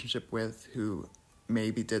relationship with who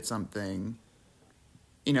maybe did something,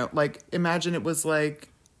 you know, like imagine it was like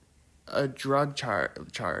a drug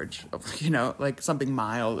charge of, you know, like something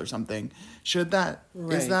mild or something. Should that,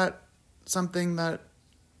 is that something that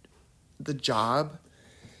the job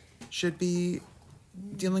should be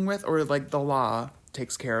dealing with, or like the law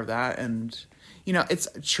takes care of that? And, you know, it's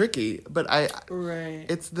tricky, but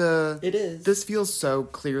it is. This feels so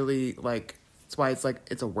clearly like, that's why it's like,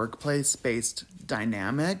 it's a workplace based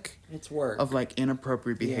dynamic. It's work. Of like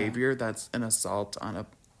inappropriate behavior that's an assault on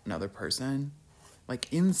another person. Like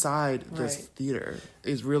inside this theater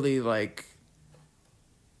is really like,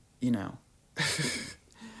 you know,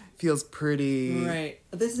 feels pretty. Right.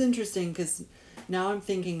 This is interesting because now I'm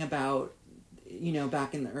thinking about, you know,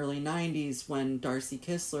 back in the early 90s when Darcy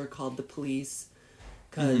Kistler called the police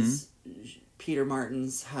because Peter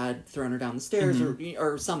Martins had thrown her down the stairs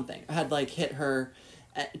or something, had like hit her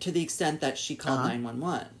to the extent that she called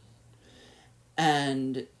 911.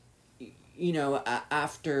 And, you know,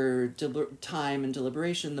 after time and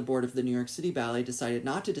deliberation, the board of the New York City Ballet decided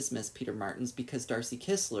not to dismiss Peter Martins because Darcy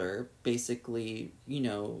Kistler basically, you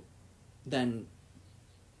know, then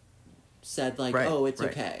said like, oh, it's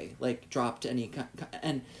okay, like dropped any,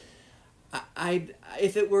 and I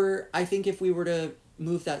think if we were to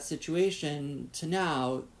move that situation to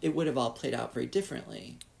now, it would have all played out very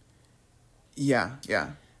differently. Yeah.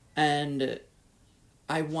 And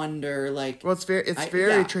I wonder, like... Well, it's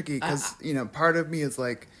very tricky, because, you know, part of me is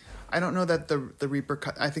like, I don't know that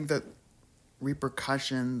I think that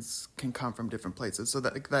repercussions can come from different places. So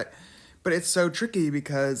that, but it's so tricky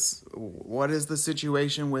because what is the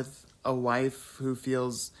situation with a wife who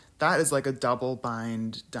feels that is like a double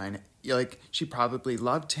bind dynamic? Like, she probably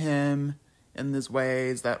loved him in these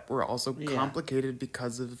ways that were also complicated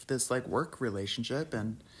because of this like work relationship.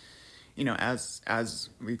 And, you know, as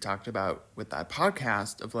we've talked about with that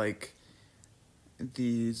podcast of like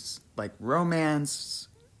these like romance,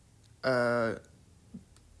 you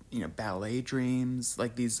know, ballet dreams,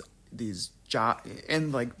 like these job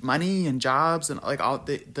and like money and jobs and like all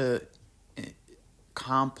the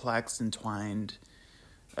complex entwined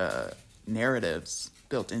narratives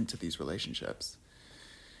built into these relationships.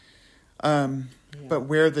 But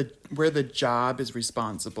where the job is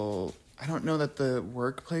responsible, I don't know that the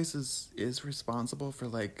workplace is responsible for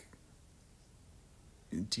like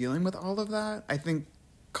dealing with all of that. I think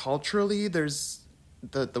culturally there's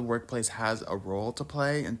the workplace has a role to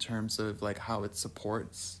play in terms of like how it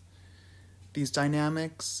supports these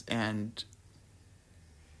dynamics. And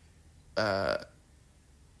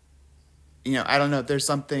you know, I don't know, there's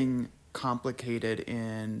something complicated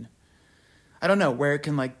in, I don't know, where it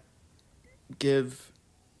can like give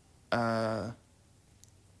I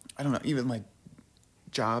don't know, even like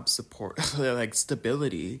job support like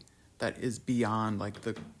stability that is beyond like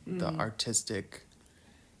the artistic,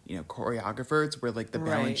 you know, choreographer. It's where like the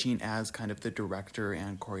Balanchine as kind of the director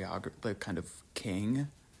and choreographer, the kind of king,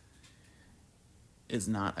 is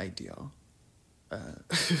not ideal.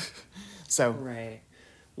 So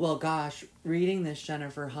well, gosh, reading this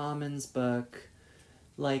Jennifer Hammond's book,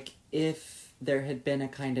 like if there had been a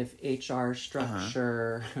kind of HR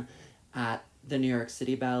structure at the New York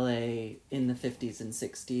City Ballet in the 50s and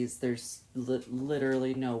 60s, there's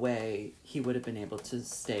literally no way he would have been able to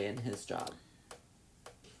stay in his job.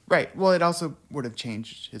 Right. Well, it also would have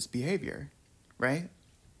changed his behavior, right?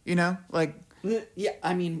 You know, like... Yeah,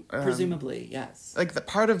 I mean, presumably, yes. Like, the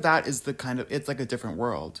part of that is the kind of... It's like a different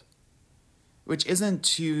world. Which isn't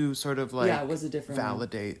to sort of, like, it was a different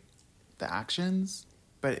validate the actions,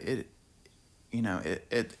 but it... You know,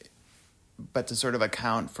 it but to sort of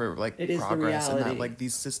account for, like, progress and that, like,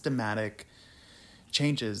 these systematic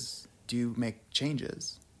changes do make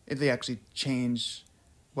changes. If they actually change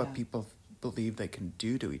what people believe they can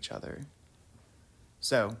do to each other.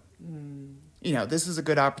 So, you know, this is a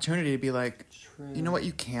good opportunity to be like, you know what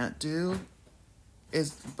you can't do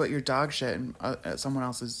is put your dog shit in someone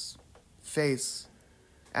else's face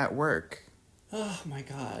at work. Oh my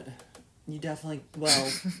God. You definitely,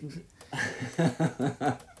 well...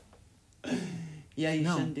 Yeah, you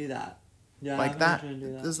shouldn't do that. Yeah, like that.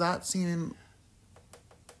 Does that seem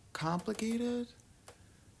complicated?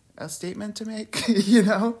 A statement to make, you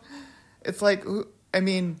know? It's like, I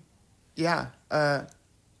mean, yeah.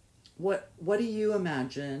 What do you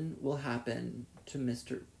imagine will happen to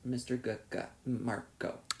Mr. Gupka?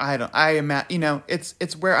 Marco?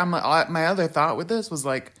 It's where my other thought with this was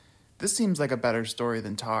like, this seems like a better story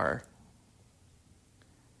than Tar.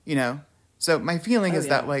 You know? So my feeling is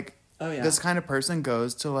that like, this kind of person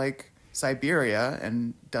goes to like Siberia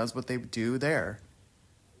and does what they do there.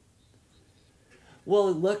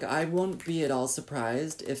 Well, look, I won't be at all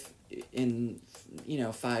surprised if in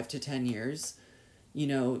 5 to 10 years,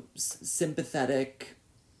 sympathetic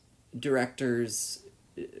directors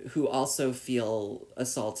who also feel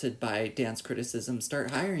assaulted by dance criticism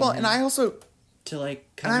start hiring Well, him and I also to like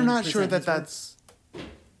come and I'm and not sure present that his work. that's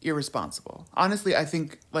irresponsible. Honestly, I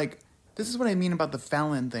think like this is what I mean about the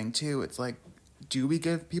felon thing too. It's like, do we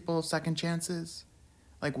give people second chances?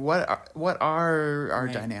 Like, what are our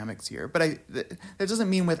Right. dynamics here? But that doesn't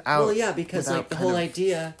mean without. Well, yeah, because without like the kind whole of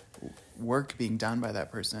idea, work being done by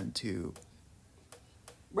that person to.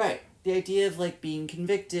 right? The idea of like being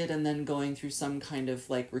convicted and then going through some kind of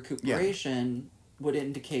like recuperation would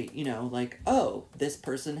indicate, like, oh, this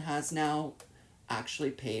person has now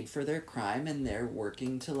actually paid for their crime and they're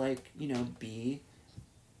working to like, be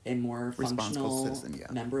a more Responsible functional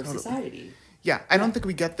citizen, member of society. Yeah, I don't think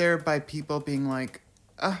we get there by people being like,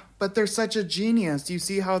 but they're such a genius. You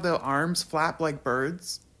see how the arms flap like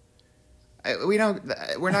birds?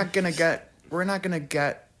 We're not gonna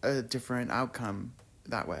get a different outcome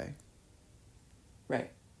that way.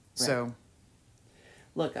 Right. So,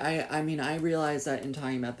 look, I mean, I realize that in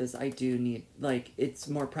talking about this, I do need, like, it's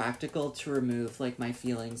more practical to remove, like, my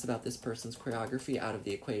feelings about this person's choreography out of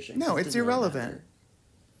the equation. No, 'cause it it's doesn't really irrelevant. matter.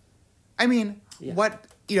 I mean, Yeah.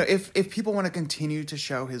 if people want to continue to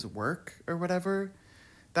show his work or whatever,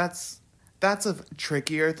 that's a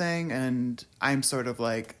trickier thing, and I'm sort of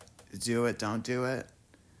like, do it, don't do it.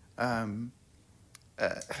 Right.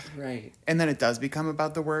 And then it does become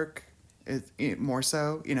about the work, more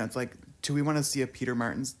so. It's like, do we want to see a Peter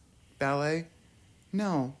Martins ballet?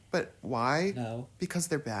 No, but why? No. Because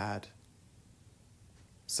they're bad.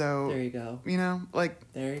 So There you go.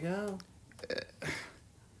 Like There you go.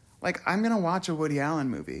 like I'm gonna watch a Woody Allen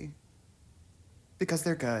movie because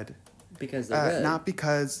they're good. Because they're good. Not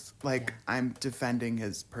because like I'm defending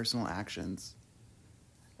his personal actions.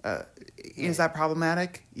 Is that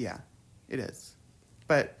problematic? Yeah, it is.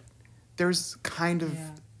 But there's kind of,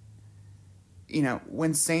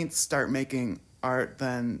 when saints start making art,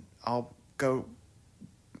 then I'll go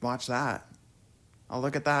watch that. I'll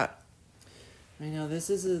look at that. I know this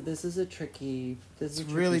is a tricky. This is a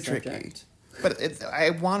tricky really subject. tricky. But I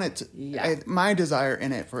want it to. Yeah. My desire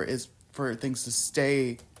in it is for things to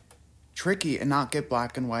stay tricky and not get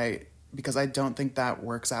black and white, because I don't think that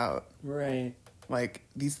works out. Right. Like,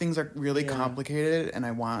 these things are really complicated, and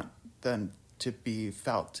I want them to be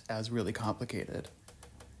felt as really complicated.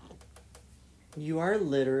 You are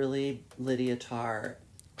literally Lydia Tarr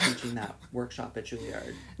teaching that workshop at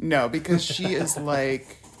Juilliard. No, because she is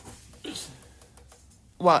like,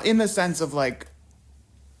 well, in the sense of like,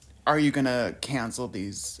 are you gonna cancel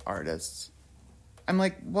these artists? I'm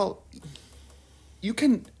like, well, you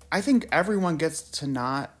can. I think everyone gets to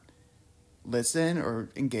not listen or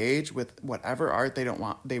engage with whatever art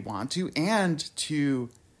they want to, and to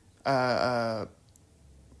fight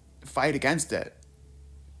against it.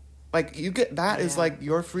 Like, you get that is like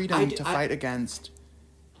your freedom to fight against.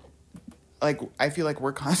 Like, I feel like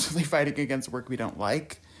we're constantly fighting against work we don't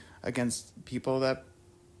like, against people that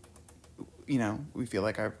we feel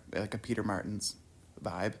like are like a Peter Martins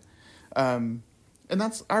vibe. And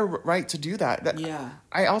that's our right to do that. Yeah.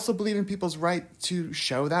 I also believe in people's right to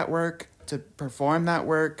show that work, to perform that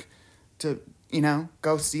work, to,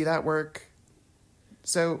 go see that work.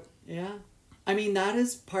 So. Yeah. I mean, that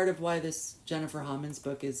is part of why this Jennifer Hammond's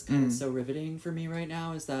book is kind of so riveting for me right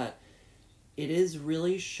now, is that it is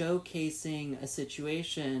really showcasing a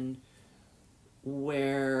situation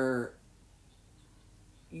where,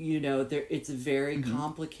 it's very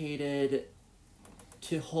complicated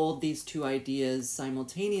to hold these two ideas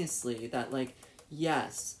simultaneously. That, like,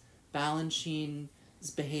 yes, Balanchine's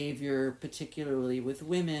behavior, particularly with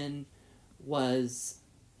women, was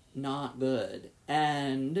not good.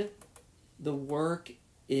 And the work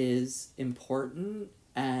is important,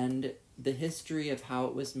 and the history of how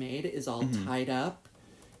it was made is all tied up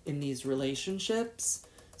in these relationships.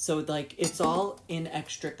 So, like, it's all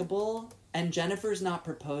inextricable. And Jennifer's not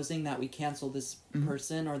proposing that we cancel this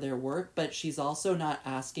person or their work, but she's also not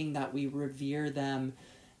asking that we revere them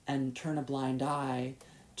and turn a blind eye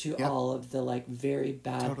to all of the, like, very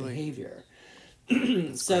bad behavior.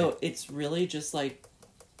 So it's really just, like,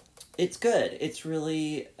 It's good. It's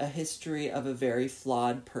really a history of a very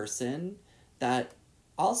flawed person that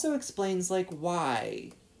also explains like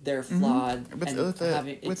why they're flawed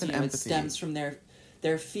it stems from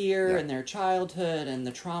their fear and their childhood and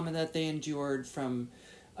the trauma that they endured from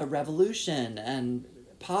a revolution and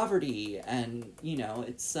poverty, and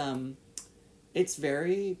it's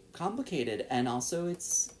very complicated, and also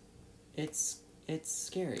it's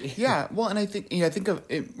scary. Yeah, well, and I think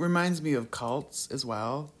it reminds me of cults as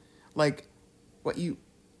well. Like, what you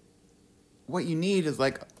need is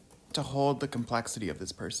like to hold the complexity of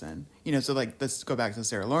this person. So like, let's go back to the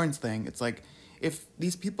Sarah Lawrence thing. It's like, if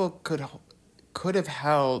these people could have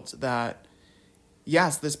held that,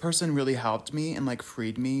 yes, this person really helped me and like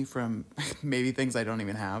freed me from maybe things I don't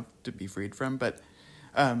even have to be freed from, but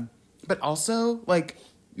also like,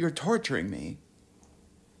 you're torturing me.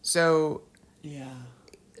 So yeah,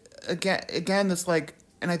 again, this like,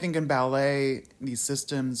 and I think in ballet, these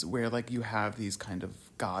systems where like you have these kind of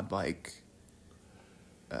godlike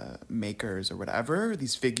makers or whatever,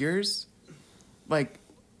 these figures, like,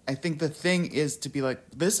 I think the thing is to be like,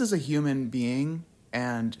 this is a human being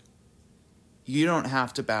and you don't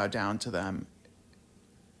have to bow down to them.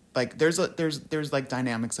 Like, there's like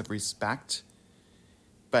dynamics of respect,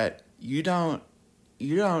 but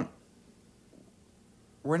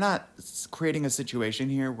we're not creating a situation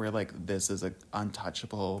here where like this is a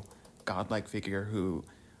untouchable godlike figure who,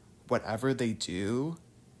 whatever they do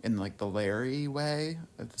in like the Larry way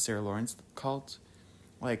of the Sarah Lawrence cult,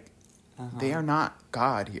 like they are not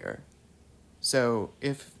God here. So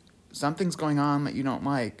if something's going on that you don't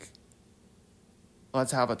like,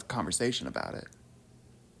 let's have a conversation about it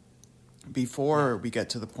before we get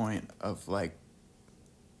to the point of like,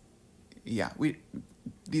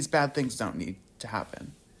 these bad things don't need to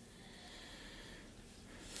happen.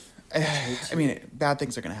 I mean, bad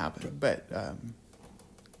things are going to happen, but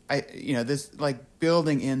this like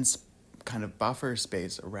building in kind of buffer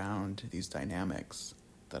space around these dynamics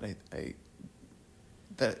that I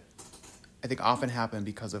think often happen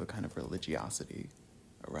because of a kind of religiosity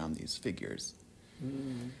around these figures,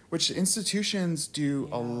 which institutions do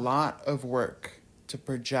a lot of work to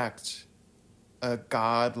project a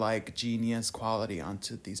godlike genius quality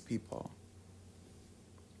onto these people.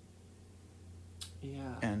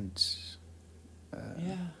 Yeah. And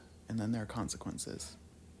then there are consequences.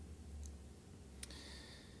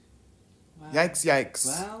 Wow. Yikes.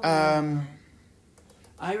 Wow.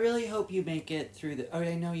 I really hope you make it through the... Oh,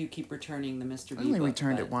 I know you keep returning the Mr. B book. I only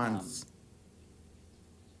returned it once.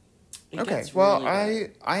 Okay, well,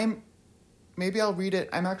 I'm... Maybe I'll read it.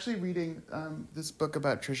 I'm actually reading this book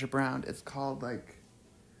about Trisha Brown. It's called, like...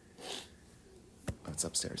 Oh, it's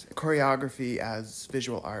upstairs. Choreography as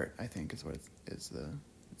Visual Art, I think, is what it's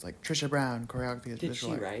like Trisha Brown, choreography as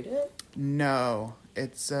visual art. Did she write it? No.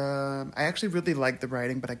 It's... I actually really like the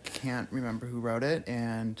writing, but I can't remember who wrote it,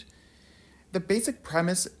 and... The basic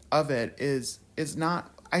premise of it is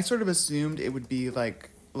not... I sort of assumed it would be like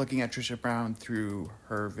looking at Trisha Brown through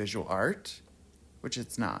her visual art, which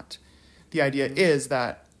it's not. The idea is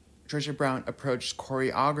that Trisha Brown approached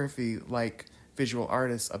choreography like visual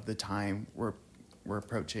artists of the time were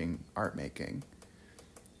approaching art making,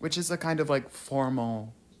 which is a kind of like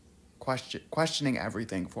formal questioning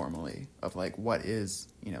everything formally of like what is,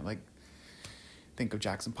 like, think of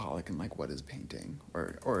Jackson Pollock and like what is painting,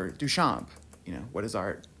 or Duchamp, what is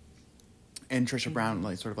art, and Trisha Brown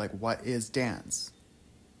like sort of like what is dance,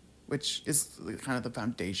 which is kind of the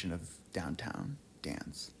foundation of downtown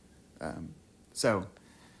dance.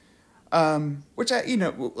 Which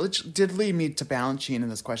did lead me to Balanchine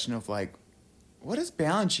and this question of like, what is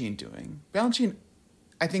Balanchine doing? Balanchine,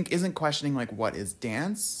 I think, isn't questioning like what is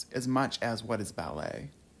dance as much as what is ballet.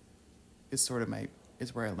 Is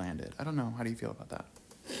where I landed. I don't know. How do you feel about that?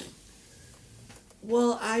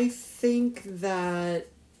 Well, I think that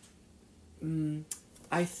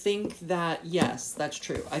yes, that's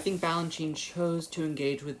true. I think Balanchine chose to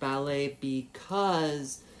engage with ballet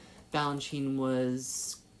because Balanchine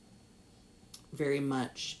was very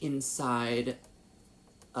much inside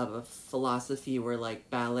of a philosophy where like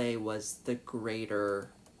ballet was the greater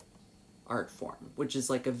art form, which is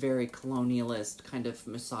like a very colonialist kind of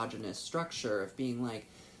misogynist structure of being like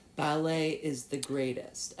ballet is the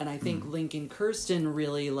greatest. And I think Lincoln Kirsten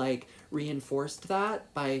really like reinforced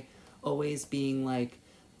that by always being like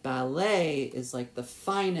ballet is like the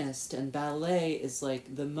finest and ballet is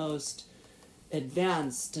like the most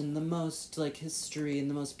advanced and the most like history and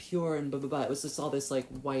the most pure and blah blah blah. It was just all this like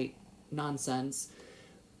white nonsense.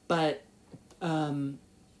 But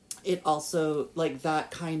it also like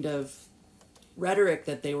that kind of rhetoric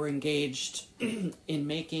that they were engaged in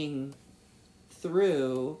making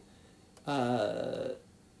through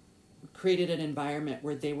created an environment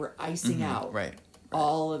where they were icing out Right.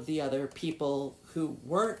 all of the other people who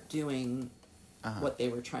weren't doing what they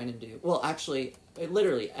were trying to do. Well, actually,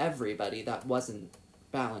 literally everybody that wasn't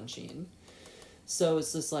Balanchine. So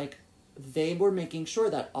it's just like they were making sure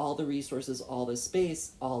that all the resources, all the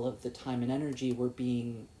space, all of the time and energy were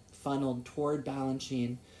being funneled toward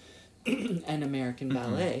Balanchine and American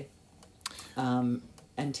ballet, and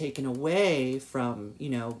taken away from, you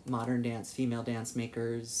know, modern dance, female dance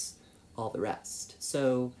makers, all the rest.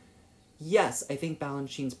 So, yes, I think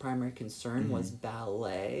Balanchine's primary concern was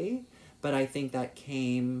ballet, but I think that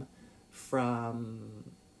came from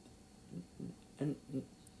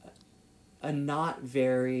a not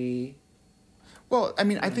very... Well, I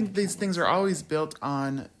mean, I think these things are always built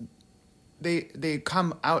on... They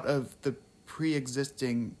come out of the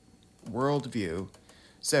pre-existing worldview.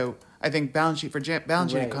 So I think Balanchine,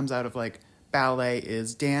 Balanchine, Right. it comes out of, like, ballet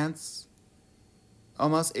is dance.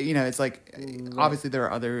 Almost, you know, it's like, obviously there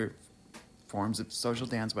are other forms of social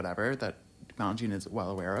dance, whatever, that Balanchine is well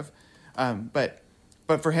aware of. But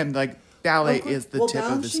for him, like, ballet Of course. is the Well, tip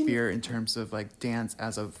of the Balanchine- spear in terms of, like, dance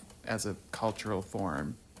as a cultural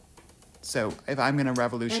form. So if I'm going to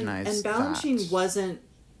revolutionize and Balanchine that,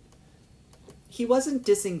 wasn't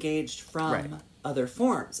disengaged from Right. other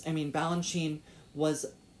forms. I mean, Balanchine was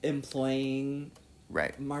employing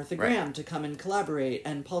right, Martha right. Graham to come and collaborate,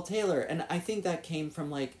 and Paul Taylor, and I think that came from,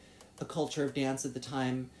 like, a culture of dance at the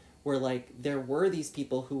time where, like, there were these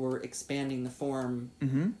people who were expanding the form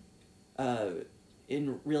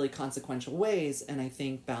in really consequential ways, and I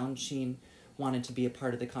think Balanchine wanted to be a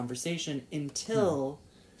part of the conversation until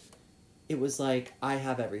it was like, I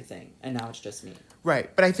have everything, and now it's just me.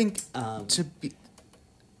 Right, but I think Um,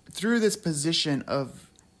 through this position of,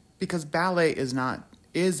 because ballet is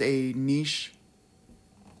a niche.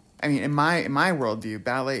 I mean, in my worldview,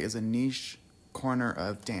 ballet is a niche corner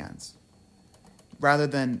of dance, rather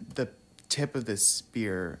than the tip of this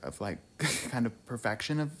spear of, like, kind of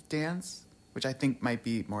perfection of dance, which I think might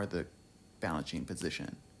be more the Balanchine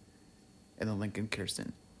position and the Lincoln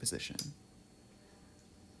Kirsten position.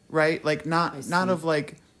 Right? Like, not see. of,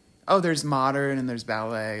 like, oh, there's modern and there's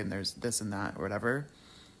ballet and there's this and that or whatever.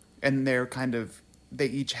 And they're kind of, they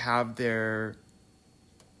each have their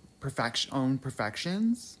own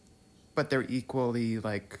perfections, but they're equally,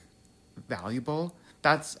 like, valuable.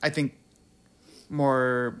 That's, I think,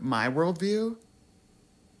 more my worldview.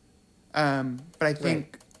 But I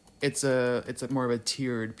think it's a more of a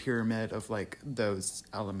tiered pyramid of, like, those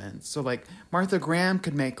elements. So, like, Martha Graham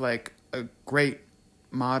could make, like, a great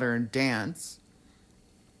modern dance,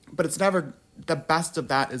 but it's never, the best of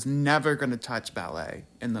that is never going to touch ballet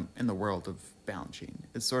in the world of Balanchine.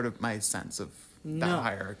 It's sort of my sense of that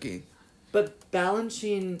hierarchy. But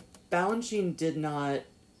Balanchine did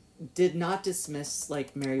not dismiss,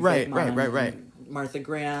 like, Mary Right, Wigmon right. and Martha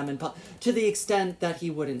Graham and Paul, to the extent that he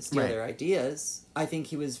wouldn't steal Right. their ideas. I think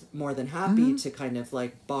he was more than happy to kind of,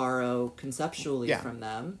 like, borrow conceptually from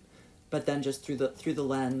them, but then just through the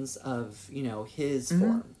lens of, you know, his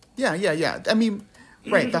form. Yeah. I mean,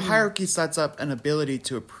 right, the hierarchy sets up an ability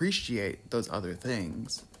to appreciate those other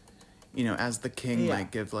things. You know, as the king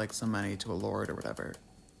might give, like, some money to a lord or whatever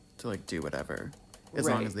to, like, do whatever, as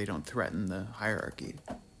long as they don't threaten the hierarchy.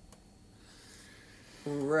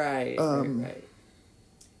 Right.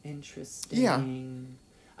 Interesting. Yeah.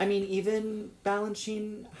 I mean, even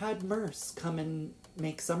Balanchine had Merce come and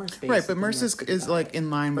make Summer Space. Right, but with the Merce New York City is like, Ballet. in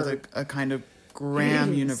line with Or- a kind of grand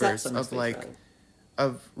Set universe Summer of, Space, like, rather.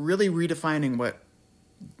 of really redefining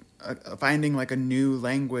finding, like, a new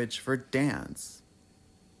language for dance.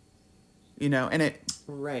 You know, and it...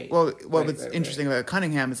 Right. Well, what's Right. interesting about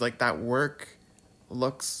Cunningham is, like, that work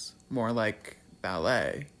looks more like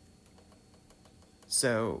ballet.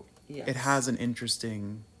 So Yes. it has an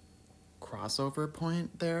interesting crossover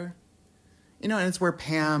point there. You know, and it's where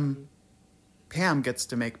Pam gets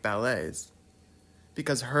to make ballets.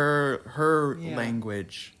 Because her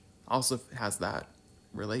language also has that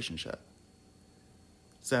relationship.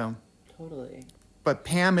 So... Totally. But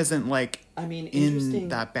Pam isn't, like, I mean, in interesting.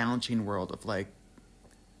 that Balanchine world of, like,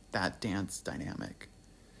 that dance dynamic.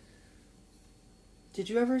 Did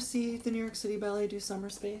you ever see the New York City Ballet do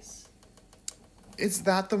Summer Space? Is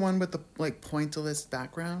that the one with the, like, pointillist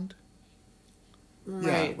background?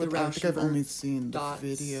 Right. Yeah, the I think I've only Rauschenberg seen the dots,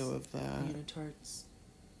 video of that. unitards.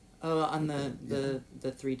 Oh, on the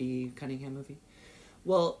 3D Cunningham movie.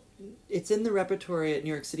 Well, it's in the repertory at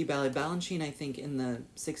New York City Ballet. Balanchine, I think, in the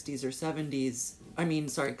 60s or 70s...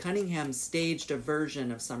 Cunningham staged a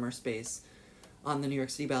version of Summer Space on the New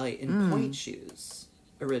York City Ballet in pointe shoes.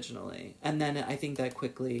 originally, and then I think that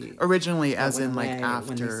quickly. Originally, that as went in like away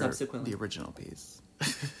when they after subsequently- the original piece.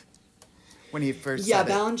 When he first Yeah, said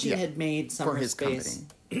it. Balanchine Yeah. had made Summer For his Space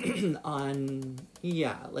on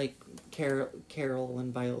like Carol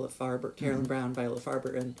and Viola Farber, Carolyn Brown, Viola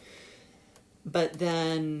Farber, but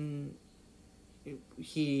then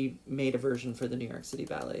he made a version for the New York City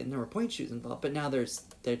Ballet, and there were pointe shoes involved. But now there's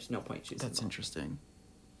no pointe shoes. That's involved. interesting.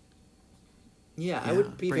 Yeah, I Yeah,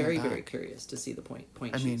 would be bring it very back. very curious to see the point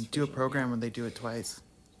I shoes. mean, do a version. program when they do it twice.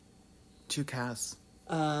 2 casts.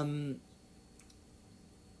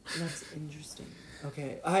 That's interesting.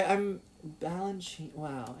 Okay, I'm Balanchine.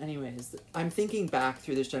 Wow. Anyways, I'm thinking back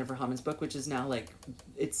through this Jennifer Hommans book, which is now like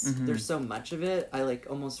it's there's so much of it. I like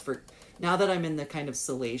almost now that I'm in the kind of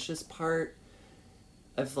salacious part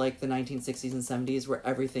of like the 1960s and 70s, where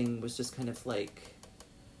everything was just kind of like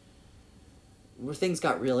where things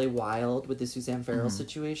got really wild with the Suzanne Farrell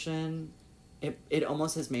situation. It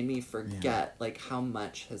almost has made me forget like how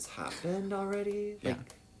much has happened already. Like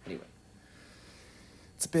anyway.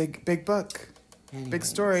 It's a big book. Anyways. Big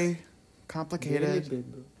story. Complicated. Very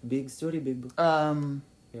big story, big book.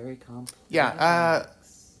 Very complex. Yeah,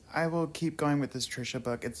 I will keep going with this Trisha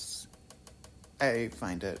book. I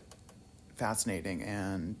find it fascinating,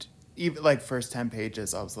 and even like first 10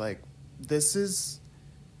 pages, I was like, this is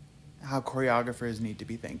how choreographers need to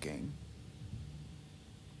be thinking.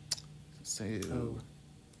 So,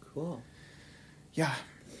 cool. Yeah.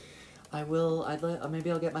 I will.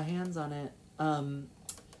 Maybe I'll get my hands on it.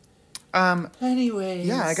 Anyways.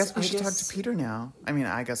 Yeah, I guess we should talk to Peter now. I mean,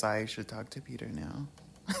 I guess I should talk to Peter now.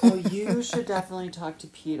 Oh, you should definitely talk to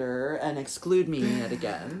Peter and exclude me yet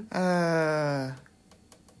again.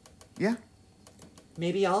 Yeah.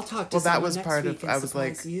 Maybe I'll talk to Well, that someone was next part week of. and I was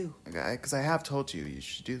like, surprise you. because I have told you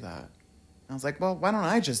should do that. I was like, well, why don't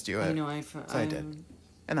I just do it? I know So I did,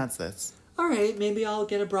 and that's this. All right, maybe I'll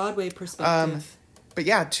get a Broadway perspective. But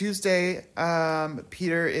yeah, Tuesday,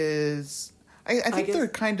 Peter is. I think guess- they're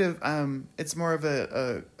kind of. It's more of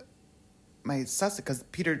a my Sussex, because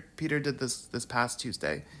Peter did this past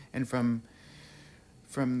Tuesday, and from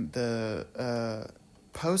the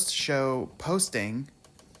post show posting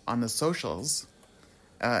on the socials,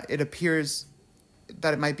 it appears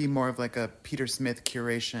that it might be more of like a Peter Smith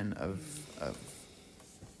curation of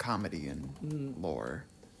comedy and lore.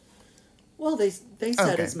 Well, they said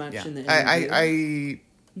Okay, as much yeah. in the interview. I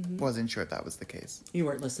wasn't sure if that was the case. You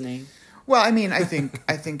weren't listening. Well, I mean, I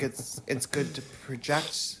think it's good to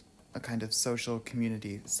project a kind of social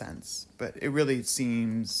community sense, but it really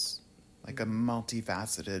seems like a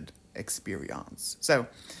multifaceted experience. So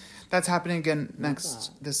that's happening again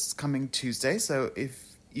this coming Tuesday. So if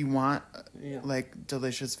you want like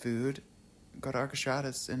delicious food, go to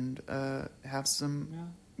Archestratus and have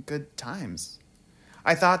some good times.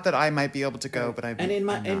 I thought that I might be able to go, but I'm not going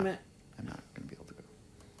to be able to go.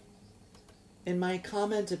 In my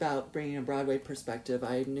comment about bringing a Broadway perspective,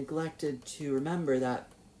 I neglected to remember that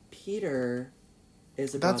Peter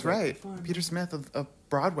is a Broadway That's right. performer. Peter Smith of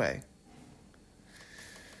Broadway.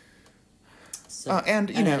 So, And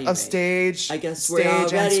anyway, of stage. I guess stage we're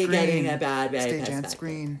and already screen. getting a bad Stage perspective. and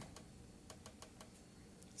screen.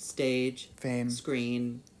 Stage, Fame.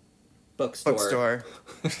 screen, bookstore.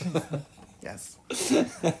 Yes.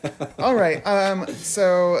 All right.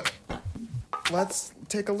 So let's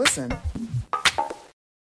take a listen.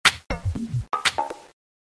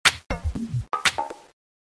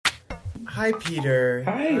 Hi, Peter.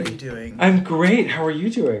 Hi. How are you doing? I'm great. How are you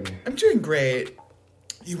doing? I'm doing great.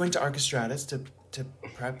 You went to Archestratus to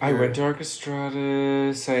prep. I went to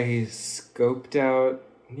Orchestratus. I scoped out,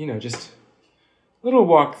 just a little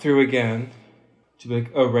walkthrough again. To be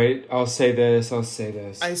like, oh, right, I'll say this.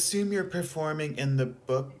 I assume you're performing in the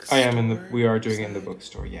bookstore. I am we are doing it in the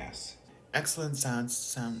bookstore, yes. Excellent sound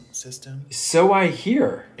system. So I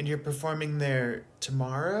hear. And you're performing there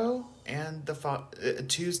tomorrow and the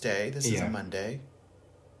Tuesday. This is a Monday.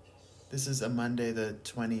 This is a Monday, the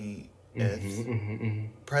 25th.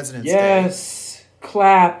 President's Day. Yes.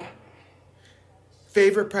 Clap.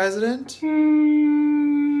 Favorite president?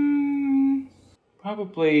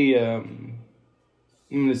 Probably, I'm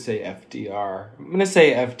going to say FDR.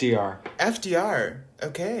 FDR.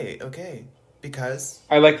 Okay. Because?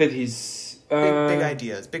 I like that he's... big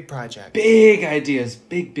ideas. Big project. Big ideas.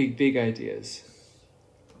 Big ideas.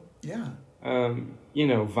 Yeah.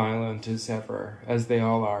 Violent as ever, as they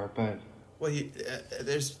all are, but... Well,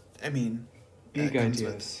 there's... I mean... Big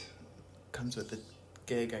ideas. Comes with the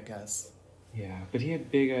gig, I guess. Yeah, but he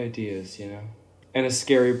had big ideas, And a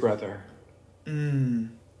scary brother.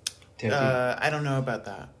 Teddy. I don't know about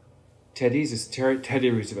that. Teddy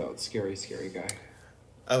Roosevelt, scary guy.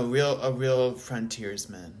 A real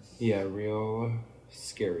frontiersman. Yeah, real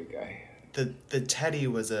scary guy. The teddy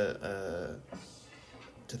was to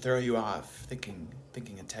throw you off, thinking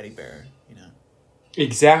a teddy bear, you know.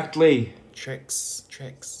 Exactly.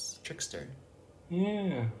 Trickster.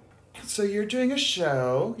 Yeah. So you're doing a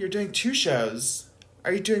show. You're doing 2 shows.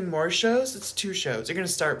 Are you doing more shows? It's 2 shows. You're going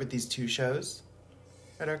to start with these 2 shows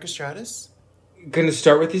at Orchestratus? Gonna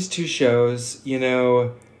start with these 2 shows. You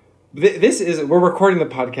know, we're recording the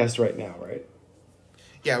podcast right now, right?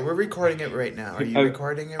 Yeah, we're recording it right now. Are you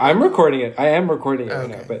recording it? I'm recording it. I am recording it right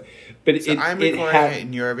now. But so I'm recording it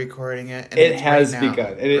and you're recording it. And it has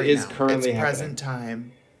begun. And it is currently it's happening. present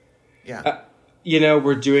time. Yeah. You know,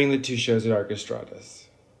 we're doing the 2 shows at Orchestratus.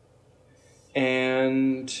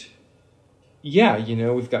 And yeah, you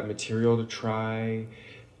know, we've got material to try.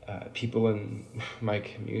 People in my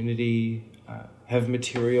community have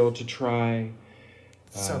material to try.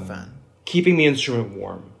 So fun. Keeping the instrument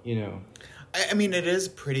warm, you know. I mean, it is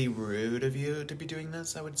pretty rude of you to be doing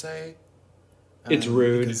this, I would say. It's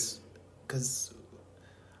rude. Because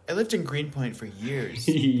I lived in Greenpoint for years.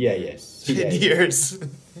 Yes. Years.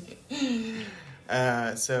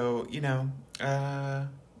 So, you know,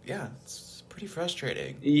 yeah, it's pretty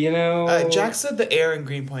frustrating. You know... Jack said the air in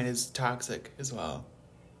Greenpoint is toxic as well.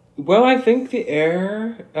 Well, I think the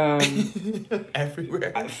air...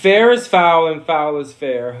 everywhere. Fair is foul and foul is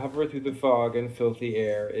fair. Hover through the fog and filthy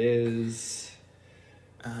air is...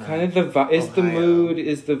 kind of the mood,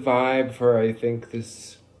 is the vibe for, I think,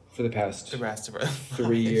 for the past... The rest of our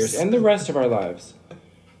 3 years. And the rest of our lives.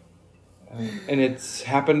 And it's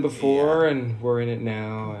happened before, and we're in it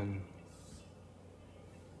now, and...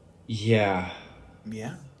 Yeah.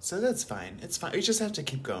 Yeah. So that's fine. It's fine. We just have to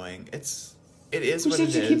keep going. It is what it is. We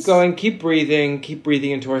just have to keep going, keep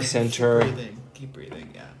breathing into our center. Keep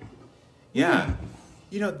breathing, yeah. Yeah.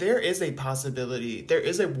 You know, there is a possibility, there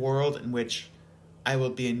is a world in which I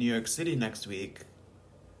will be in New York City next week.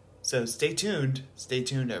 So stay tuned. Stay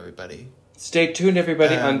tuned, everybody. Stay tuned,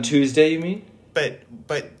 everybody. On Tuesday, you mean? But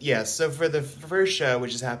yeah, so for the first show,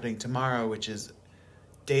 which is happening tomorrow, which is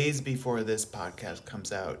days before this podcast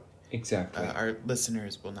comes out. Exactly. Our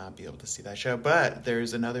listeners will not be able to see that show, but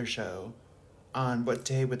there's another show. On what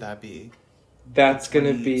day would that be? That's going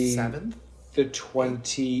to be 7th? The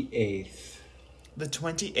 28th. The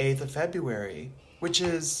 28th of February, which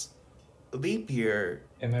is leap year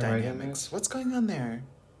Am I dynamics. right? What's going on there?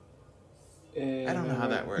 I don't know how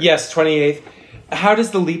that works. Yes, 28th. How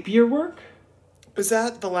does the leap year work? Is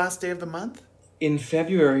that the last day of the month? In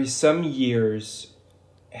February, some years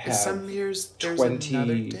have some years there's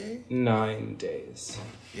another day? 29 days.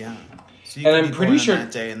 Yeah. So And I'm pretty sure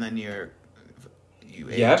that day, and then you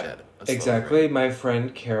age Yep, at a slower exactly. rate. My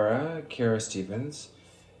friend Kara Stevens,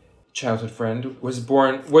 childhood friend, was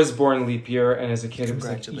born leap year, and as a kid, it was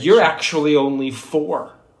like, Congratulations. you're actually only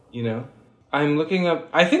 4. You know, I'm looking up.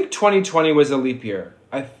 I think 2020 was a leap year.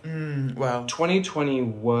 Well, 2020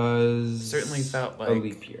 was certainly felt like a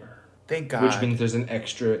leap year. Thank God. Which means there's an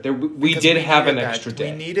extra. We Because did have an needed extra that,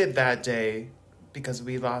 day. We needed that day because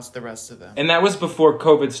we lost the rest of them. And that was before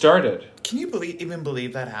COVID started. Can you even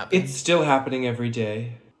believe that happened? It's still happening every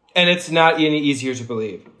day. And it's not any easier to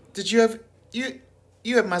believe. Did you have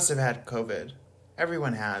must have had COVID.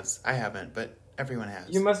 Everyone has. I haven't, but everyone has.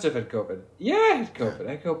 You must have had COVID. Yeah, I had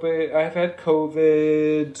COVID. I've had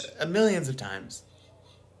COVID. Millions of times.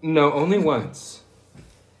 No, only once.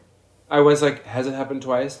 I was like, has it happened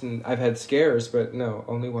twice? And I've had scares, but no,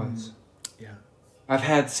 only once. Yeah. I've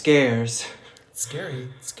had scares. It's scary.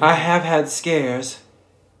 I have had scares.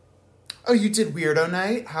 Oh, you did Weirdo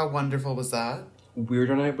Night? How wonderful was that?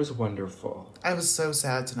 Weirdo Night was wonderful. I was so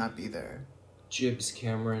sad to not be there. Jibs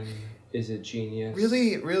Cameron is a genius.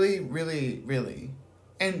 Really, really, really, really.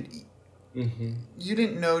 And you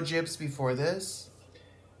didn't know Jibs before this?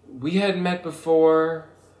 We had met before.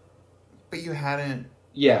 But you hadn't,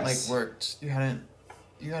 yes, worked. You hadn't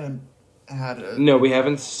had a... No, we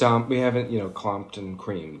haven't stomped. We haven't, clomped and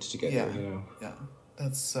creamed together, Yeah. Yeah.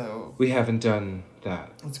 That's so... We haven't done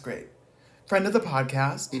that. That's great. Friend of the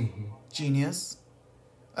podcast. Genius.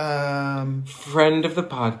 Friend of the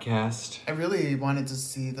podcast. I really wanted to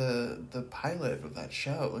see the pilot of that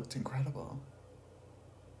show. It looked incredible.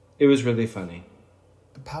 It was really funny.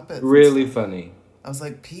 The puppets. Really funny. I was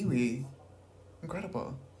like, Pee-wee.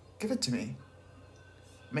 Incredible. Give it to me.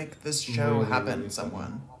 Make this show Really, happen, really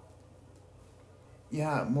someone.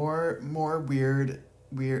 Yeah, more weird.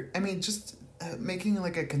 I mean, just making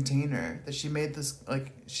like a container that she made this,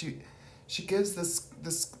 like, she gives this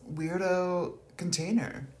weirdo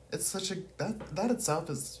container. It's such a, that itself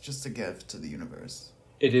is just a gift to the universe.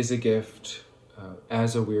 It is a gift.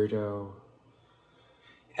 As a weirdo,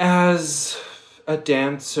 as a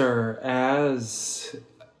dancer, as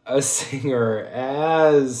a singer,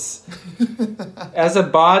 as a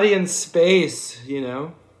body in space, you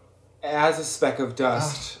know, as a speck of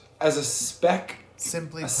dust, as a speck,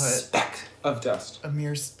 Simply put, speck of dust. a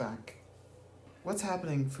mere speck. What's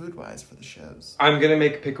happening food-wise for the shows? I'm gonna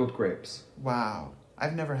make pickled grapes. Wow.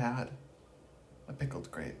 I've never had a pickled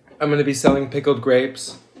grape. I'm gonna be selling pickled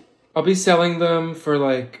grapes. I'll be selling them for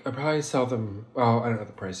like, I'll probably sell them, well, I don't know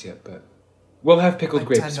the price yet, but we'll have pickled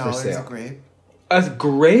Like grapes for $10 sale. a grape? A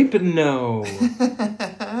grape? No.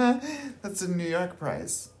 That's a New York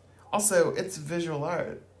price. Also, it's visual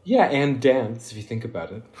art. Yeah, and dance, if you think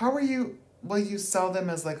about it. How are you... Will you sell them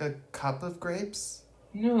as like a cup of grapes?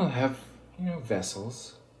 No, I'll have,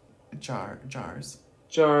 vessels. Jars.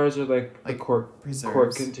 Jars or like a Like quart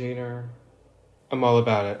preserves. container. I'm all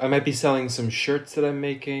about it. I might be selling some shirts that I'm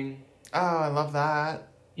making. Oh, I love that.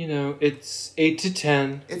 It's 8 to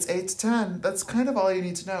 10. It's 8 to 10. That's kind of all you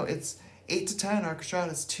need to know. It's 8 to 10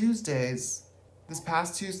 Orchestratus Tuesdays. This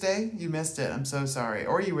past Tuesday, you missed it. I'm so sorry.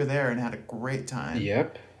 Or you were there and had a great time.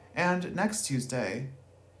 Yep. And next Tuesday,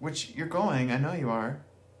 which you're going, I know you are.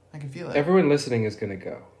 I can feel it. Everyone listening is going to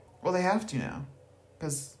go. Well, they have to now.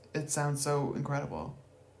 Because it sounds so incredible.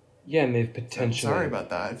 Yeah, and they've So potentially... sorry about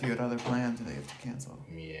that. If you had other plans and they have to cancel.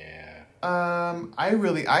 Yeah.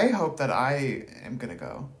 I hope that I am gonna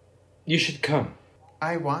go. You should come.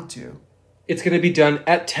 I want to. It's going to be done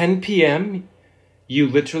at 10 p.m. You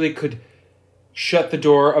literally could shut the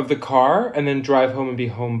door of the car and then drive home and be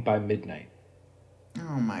home by midnight.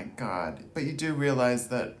 Oh my god. But you do realize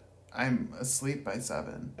that I'm asleep by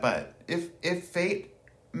 7. But if fate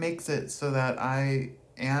makes it so that I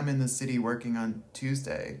am in the city working on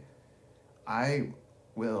Tuesday, I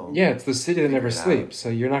will... Yeah, it's the city that figure never it out. sleeps, so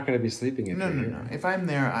you're not going to be sleeping if No. you're here. If I'm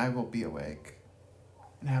there, I will be awake.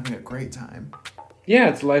 And having a great time. Yeah,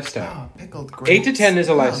 it's a lifestyle. Oh, pickled grapes. 8 to 10 is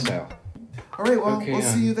a Yum. lifestyle. All right, well, Okay, we'll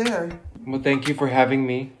see you there. Well, thank you for having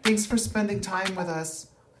me. Thanks for spending time with us.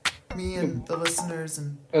 Me and the listeners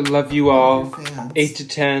and I love you all. your fans. 8 to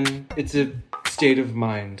 10. It's a state of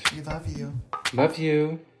mind. We love you. Love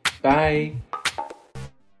you. Bye.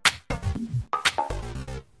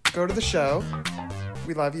 Go to the show.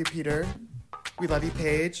 We love you, Peter. We love you,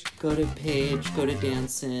 Paige. Go to Page, go to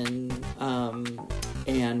Dancin',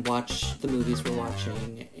 and watch the movies we're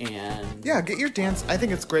watching, and... Yeah, get your dance. I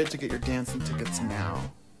think it's great to get your dancing tickets now.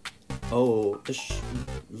 Oh,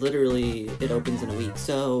 literally, it opens in a week,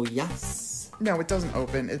 so yes. No, it doesn't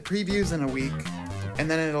open. It previews in a week, and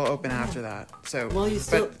then it'll open after that. So, Well, you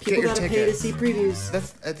still... but get People your gotta pay to tickets. see previews.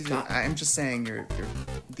 That's. I'm just saying.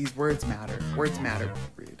 These words matter. Words matter.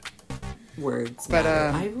 Read. Words But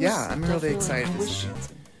matter. I'm really definitely- excited I to wish... see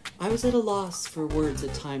dancing. I was at a loss for words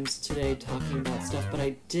at times today talking about stuff, but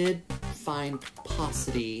I did find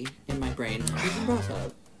paucity in my brain. Even brought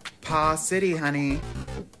up. Pa City, honey.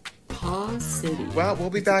 Paucity. Well, we'll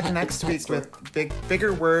be It's a back pet- next it's a pet week store. with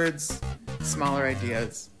bigger words, smaller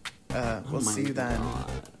ideas. Oh We'll my see you then.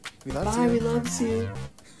 God. We love Bye, you. we loves you.